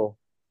mentor.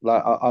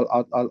 Like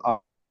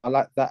I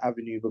like that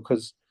avenue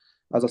because,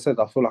 as I said,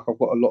 I feel like I've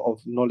got a lot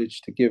of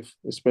knowledge to give.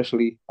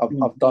 Especially as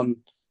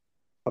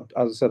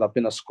I said, I've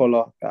been a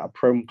scholar at a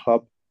Prem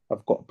club. I've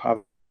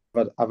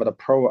had a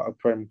pro at a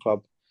Prem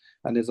club,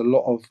 and there's a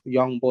lot of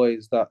young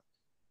boys that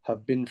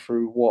have been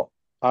through what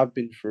I've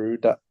been through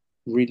that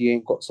really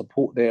ain't got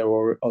support there,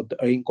 or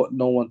ain't got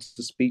no one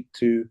to speak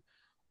to,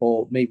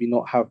 or maybe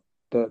not have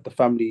the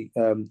family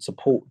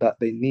support that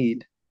they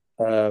need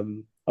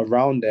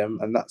around them,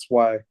 and that's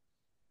why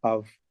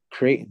I've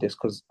created this,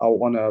 because I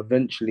want to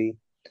eventually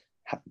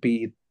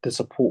be the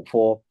support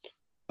for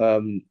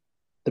um,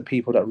 the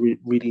people that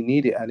really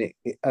need it. And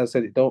as I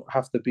said, it don't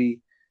have to be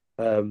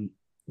um,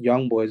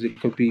 young boys. It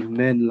could be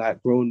men,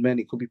 like grown men.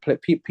 It could be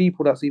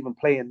people that's even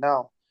playing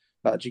now.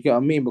 Like, do you get what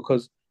I mean?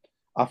 Because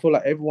I feel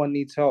like everyone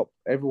needs help.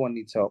 Everyone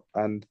needs help,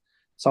 and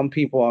some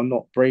people are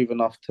not brave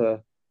enough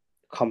to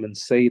come and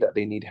say that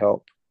they need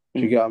help.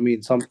 Do you get what I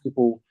mean? Some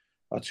people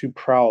are too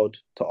proud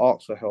to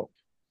ask for help,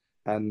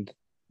 and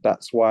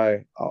that's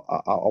why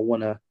I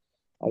wanna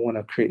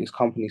create this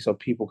company so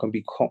people can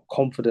be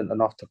confident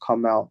enough to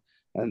come out,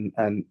 and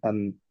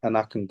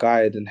I can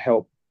guide and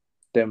help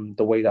them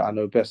the way that I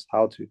know best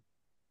how to.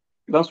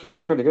 that's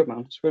really good,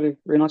 man. It's really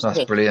nice to That's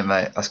hear. brilliant,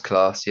 mate. That's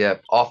class. Yeah.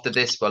 After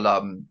this,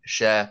 we'll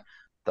share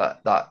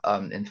that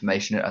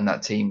information and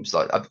that team's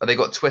like. Have they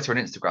got Twitter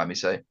and Instagram? You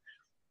say?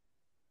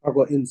 I've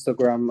got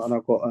Instagram,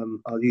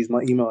 and I'll use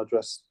my email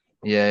address.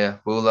 Yeah, yeah.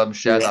 We'll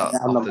share Yeah,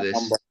 that and after my this.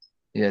 number.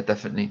 Yeah,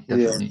 definitely, Yeah.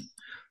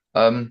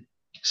 definitely.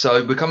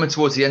 So we're coming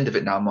towards the end of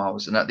it now,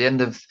 Miles. And at the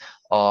end of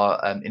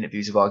our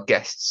interviews of our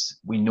guests,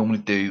 we normally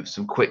do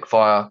some quick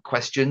fire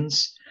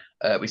questions.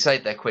 We say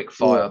they're quick Yeah.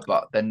 fire,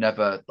 but they're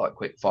never like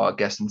quick fire.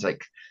 Guests and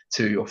take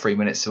 2 or 3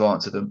 minutes to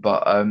answer them.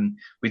 But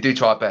we do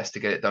try our best to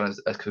get it done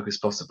as quick as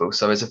possible.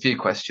 So there's a few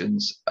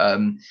questions.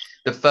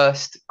 The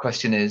first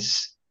question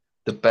is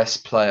the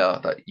best player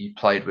that you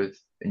played with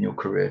in your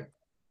career.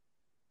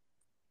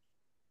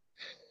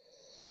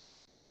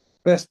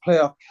 Best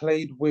player I've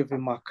played with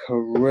in my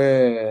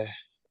career.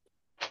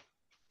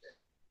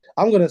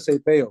 I'm gonna say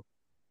Bale.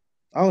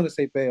 I'm gonna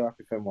say Bale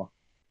Akifenwa.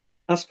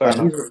 That's fair Like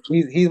enough.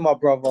 he's my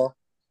brother,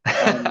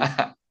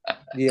 and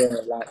yeah,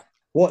 like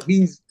what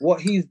he's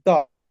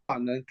done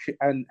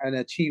and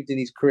achieved in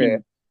his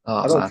career. Oh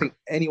I don't man. think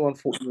anyone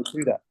thought he would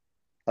do that.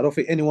 I don't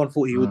think anyone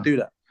thought he would Mm. do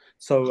that.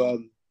 So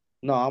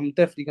no, I'm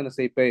definitely gonna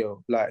say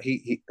Bale. Like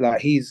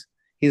he's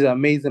an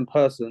amazing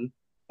person.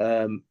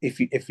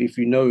 If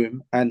you know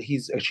him, and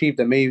he's achieved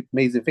an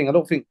amazing thing. I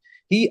don't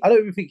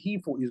even think he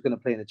thought he was going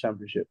to play in the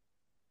championship.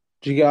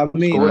 Do you get what I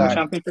mean? Score in the Like,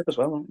 championship as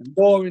well.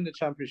 or in the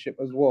championship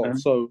as well. Yeah.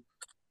 So,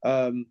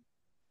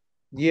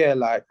 yeah,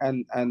 like,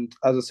 and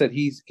as I said,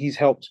 he's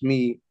helped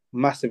me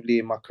massively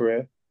in my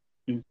career.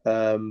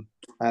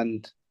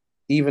 And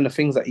even the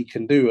things that he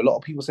can do, a lot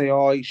of people say,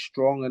 "Oh, he's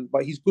strong,"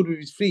 but he's good with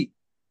his feet.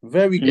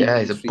 Very good Yeah,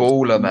 with he's a his feet.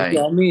 baller, You mate.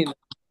 know what I mean?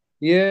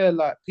 Yeah,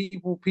 like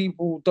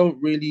people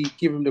don't really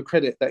give him the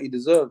credit that he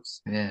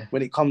deserves Yeah.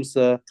 when it comes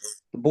to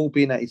the ball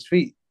being at his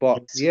feet.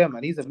 But yeah,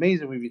 man, he's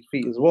amazing with his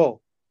feet as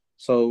well.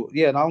 So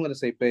yeah, now I'm gonna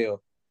say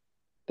Bale,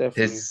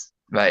 definitely.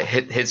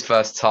 His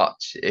first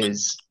touch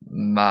is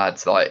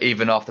mad. Like,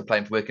 even after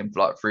playing for Wigan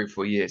for like 3 or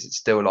 4 years, it's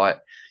still like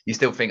you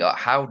still think, like,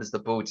 how does the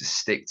ball just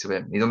stick to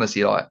him? He's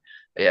honestly like,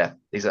 yeah,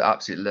 he's an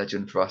absolute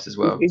legend for us as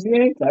well. He's a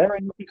unique player,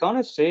 and you can kind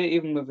of see it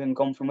even with him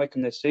gone from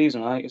Wycombe this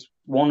season. Like, it's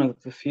one of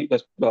the few,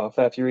 there's well, a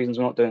fair few reasons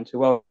we're not doing too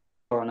well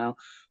right now,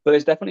 but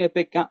there's definitely a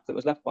big gap that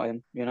was left by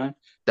him. He's a very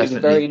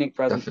Definitely, unique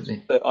presence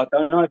definitely. that I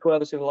don't know if we'll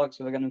ever see the likes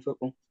of again in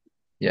football.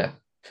 Yeah,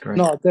 great.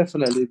 No,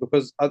 definitely,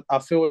 because I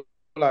feel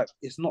like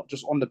it's not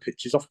just on the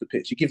pitch; it's off the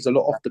pitch. He gives a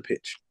lot off the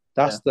pitch.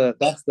 That's the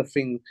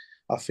thing.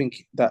 I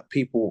think that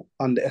people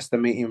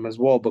underestimate him as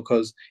well,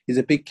 because he's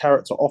a big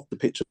character off the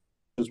pitch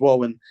as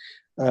well, and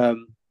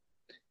um,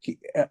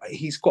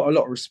 he's got a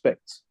lot of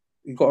respect.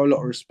 He got a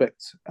lot of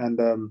respect,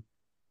 and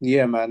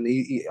yeah, man,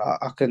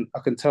 I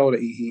can tell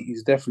that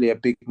he's definitely a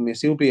big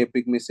miss. He'll be a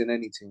big miss in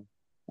any team,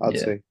 I'd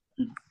Yeah. say.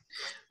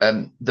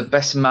 The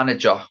best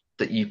manager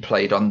that you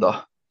played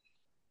under?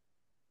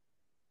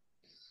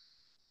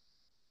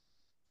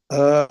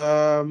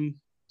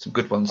 Some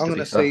good ones, I'm to be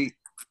gonna fair.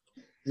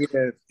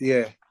 say,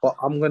 yeah, but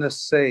I'm gonna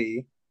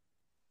say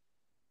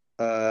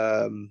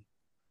um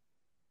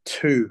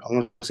two. I'm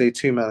gonna say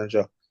two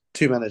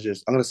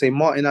managers. I'm gonna say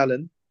Martin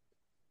Allen.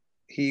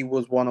 He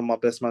was one of my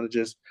best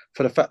managers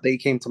for the fact that he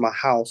came to my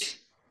house,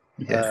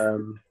 Yeah,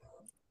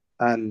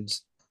 and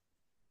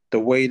the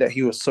way that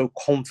he was so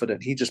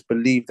confident. He just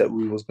believed that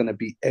we was gonna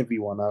beat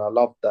everyone, and I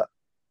loved that.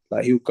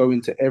 Like, he would go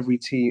into every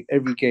team,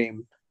 every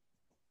game,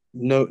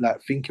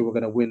 like thinking we're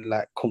gonna win,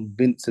 like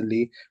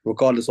convincingly,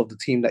 regardless of the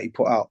team that he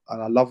put out.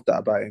 And I loved that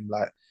about him.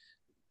 Like,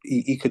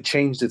 he could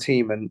change the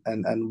team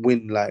and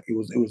win. Like, it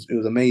was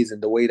amazing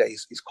the way that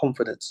his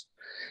confidence.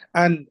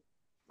 And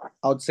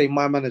I would say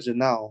my manager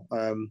now,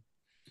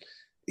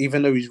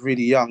 even though he's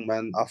really young,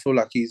 man, I feel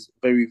like he's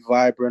very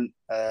vibrant,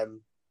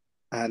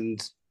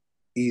 and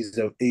he's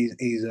a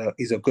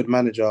good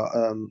manager.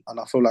 And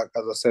I feel like,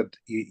 as I said,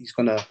 he's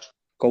gonna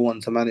go on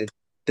to manage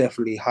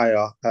definitely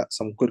higher at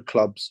some good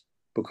clubs,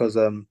 because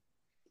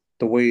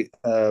the way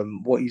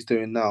what he's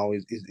doing now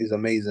is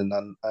amazing,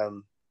 and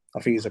I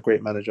think he's a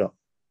great manager.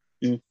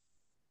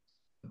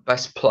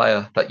 best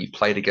player that you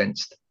played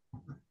against?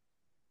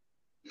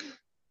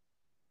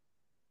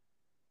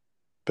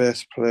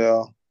 Best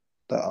player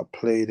that I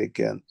played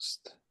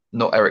against?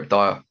 Not Eric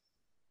Dyer.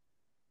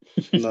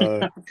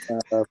 No,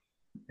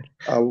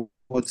 I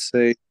would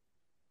say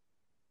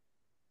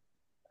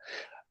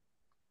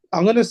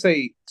I'm gonna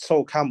say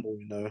Sol Campbell.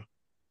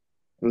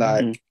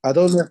 Like, I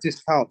don't know if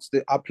this counts.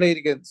 I played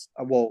against,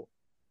 well,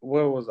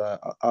 where was I?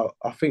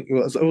 I think it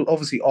was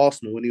obviously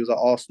Arsenal. When he was at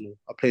Arsenal,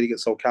 I played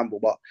against Sol Campbell,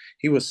 but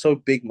he was so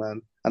big,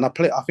 man. And I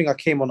think I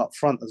came on up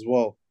front as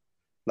well.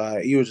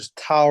 Like, he was just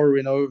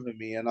towering over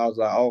me, and I was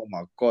like, oh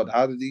my god,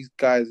 how did these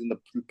guys in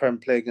the Prem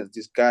play against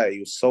this guy? He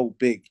was so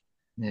big.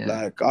 Yeah,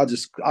 Like, I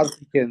was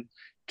thinking,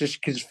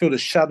 just can feel the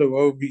shadow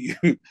over you,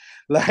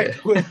 like,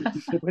 yeah.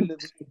 when the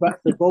back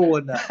the goal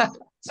and that.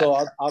 So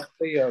I'd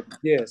say,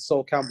 yeah,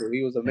 Sol Campbell.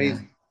 He was Yeah,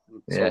 amazing.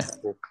 Sol yeah.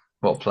 Campbell.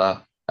 What a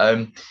player.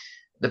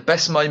 The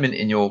best moment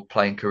in your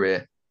playing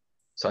career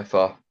so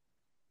far?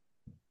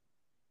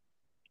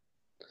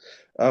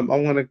 I'm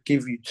gonna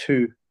give you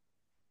two.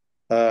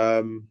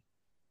 Um,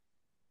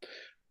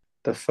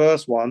 the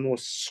first one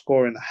was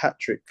scoring a hat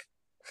trick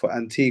for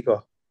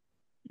Antigua.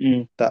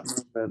 That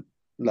moment,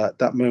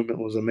 that moment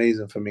was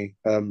amazing for me.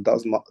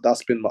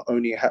 That's been my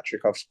only hat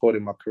trick I've scored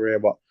in my career,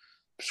 but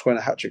scoring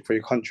a hat trick for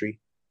your country,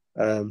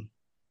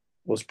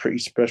 was pretty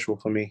special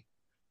for me.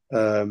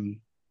 Um,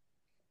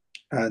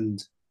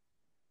 and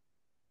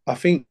I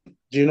think,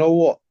 do you know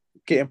what?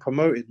 Getting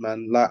promoted,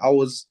 man. Like, I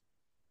was,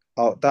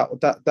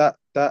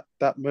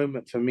 that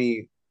moment for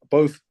me,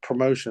 both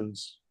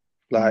promotions.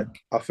 Like,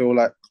 I feel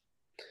like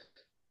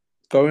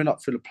going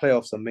up through the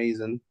playoffs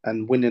amazing,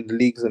 and winning the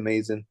league's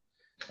amazing.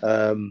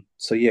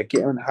 So yeah,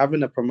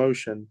 having a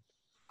promotion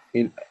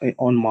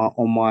on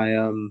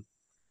my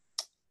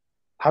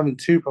having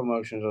two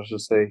promotions, I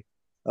should say,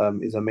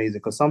 is amazing,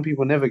 because some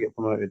people never get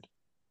promoted.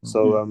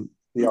 So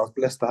yeah, I was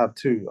blessed to have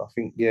two. I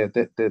think, yeah,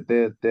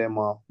 they're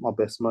my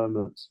best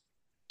moments.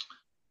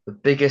 The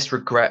biggest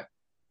regret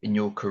in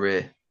your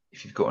career,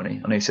 if you've got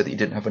any? I know you said that you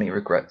didn't have any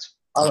regrets.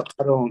 I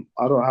don't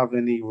have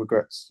any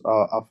regrets.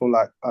 I feel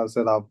like, I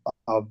said,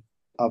 I've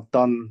I've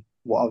done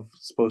what I've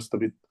supposed to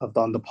be. I've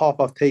done the path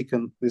I've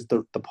taken is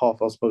the path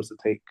I was supposed to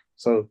take.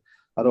 So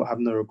I don't have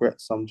no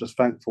regrets. I'm just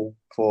thankful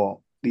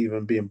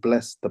even being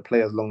blessed to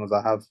play as long as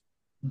I have.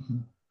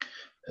 Mhm.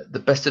 The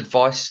best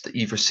advice that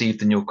you've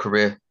received in your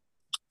career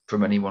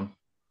from anyone?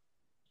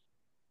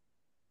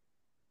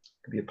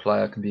 Can be a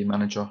player, can be a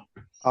manager.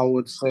 I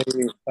would say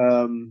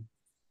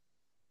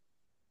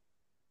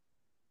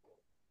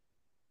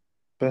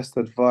best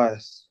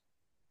advice.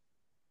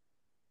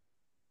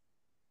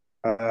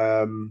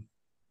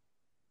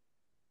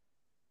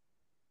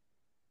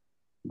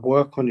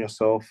 Work on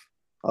yourself.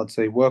 I'd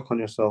say work on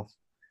yourself,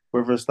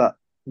 whether it's that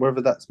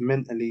whether that's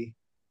mentally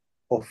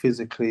or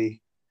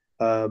physically.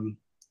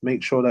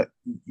 Make sure that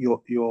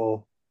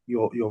you're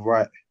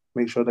right.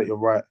 Make sure that you're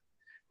right,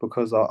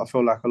 because I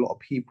feel like a lot of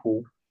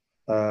people,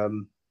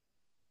 um,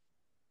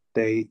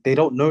 they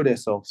don't know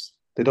themselves.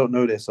 They don't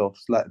know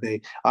themselves.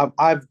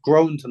 I've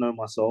grown to know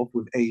myself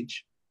with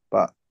age,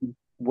 but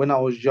when I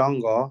was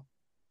younger,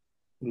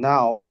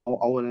 now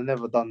I would have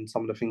never done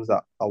some of the things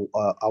that I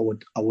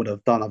would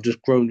have done. I've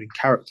just grown in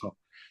character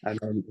and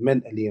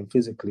mentally and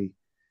physically.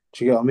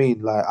 Do you get what I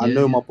mean? Like I Yeah,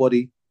 know yeah. my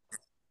body,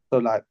 so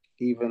like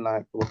even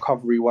like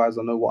recovery wise,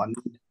 I know what I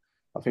need.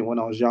 I think when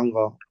I was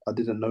younger, I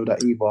didn't know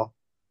that either.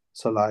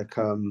 So like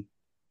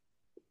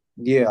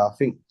yeah, I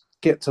think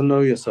get to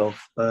know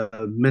yourself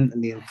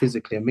mentally and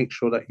physically, and make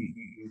sure that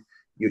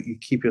you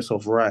keep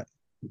yourself right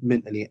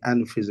mentally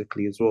and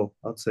physically as well.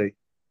 I'd say.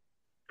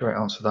 Great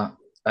answer to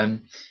that.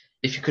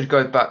 If you could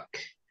go back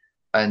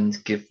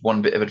and give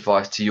one bit of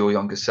advice to your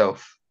younger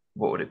self,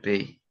 what would it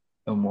be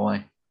and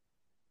why?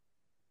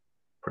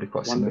 Probably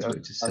quite One similar bit to of what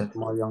you just advice said. for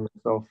my younger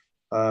self.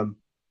 Um,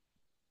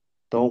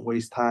 don't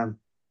waste time.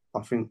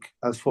 I think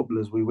as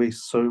footballers, we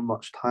waste so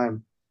much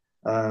time.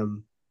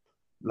 Um,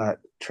 like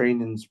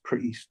training's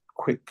pretty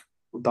quick,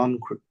 done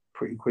quick,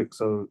 pretty quick.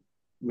 So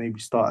maybe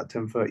start at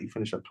 10:30,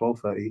 finish at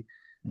 12:30,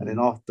 and then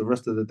Mm. after the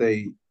rest of the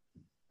day,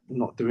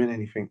 not doing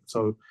anything.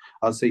 So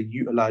I'd say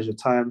utilize your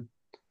time.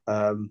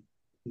 Um,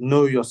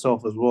 know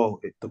yourself as well.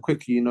 The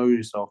quicker you know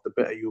yourself, the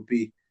better you'll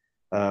be.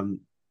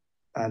 Um,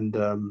 and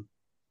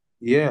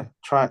yeah,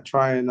 try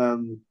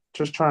and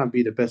just try and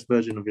be the best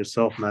version of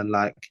yourself, man.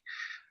 Like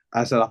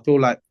I said, I feel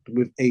like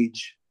with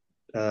age,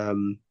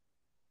 um,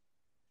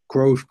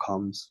 growth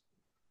comes,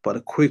 but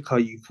the quicker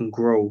you can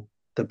grow,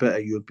 the better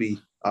you'll be.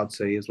 I'd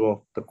say as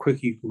well. The quicker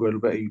you can grow, the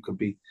better you could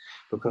be,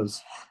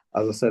 because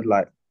as I said,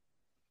 like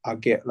I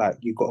get like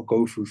you got to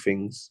go through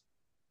things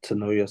to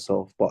know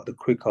yourself, but the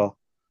quicker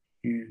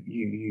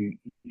you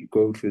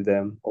go through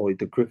them, or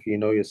the quicker you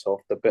know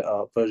yourself, the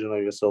better version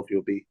of yourself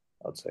you'll be.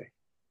 I'd say.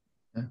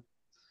 Yeah.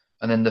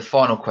 And then the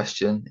final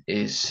question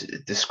is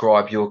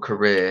describe your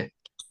career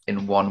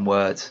in one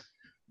word,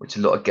 which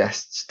a lot of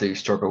guests do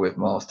struggle with,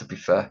 Myles, to be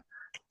fair.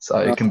 So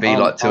No, it can be I'm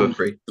like two or I'm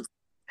three.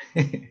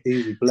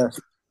 easy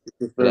blessed.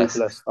 Just very Blessed.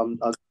 blessed.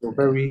 I feel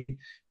Yeah.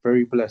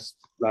 very blessed.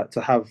 Like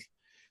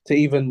to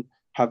even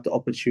have the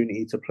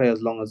opportunity to play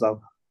as long as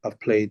I've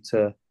played,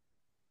 to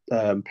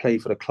play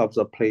for the clubs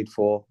I've played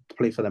for, to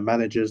play for the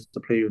managers, to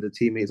play with the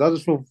teammates. I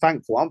just feel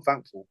thankful. I'm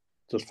thankful.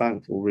 Just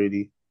thankful,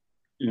 really.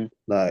 Mm.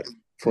 Like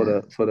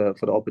Yeah. for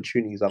the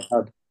opportunities I've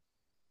had.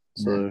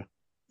 Yeah. So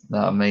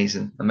No,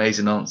 amazing,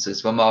 amazing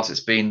answers. Well, Myles, it's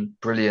been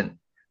brilliant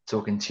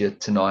talking to you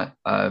tonight.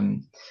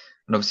 And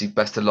obviously,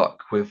 best of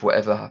luck with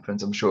whatever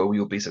happens. I'm sure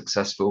you'll be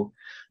successful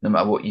no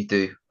matter what you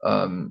do.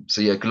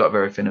 So yeah, good luck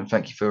with everything, and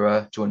thank you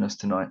for joining us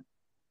tonight.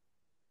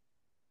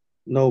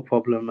 no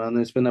problem, man.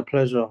 It's been a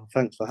pleasure.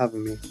 Thanks for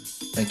having me.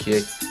 Thank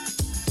you.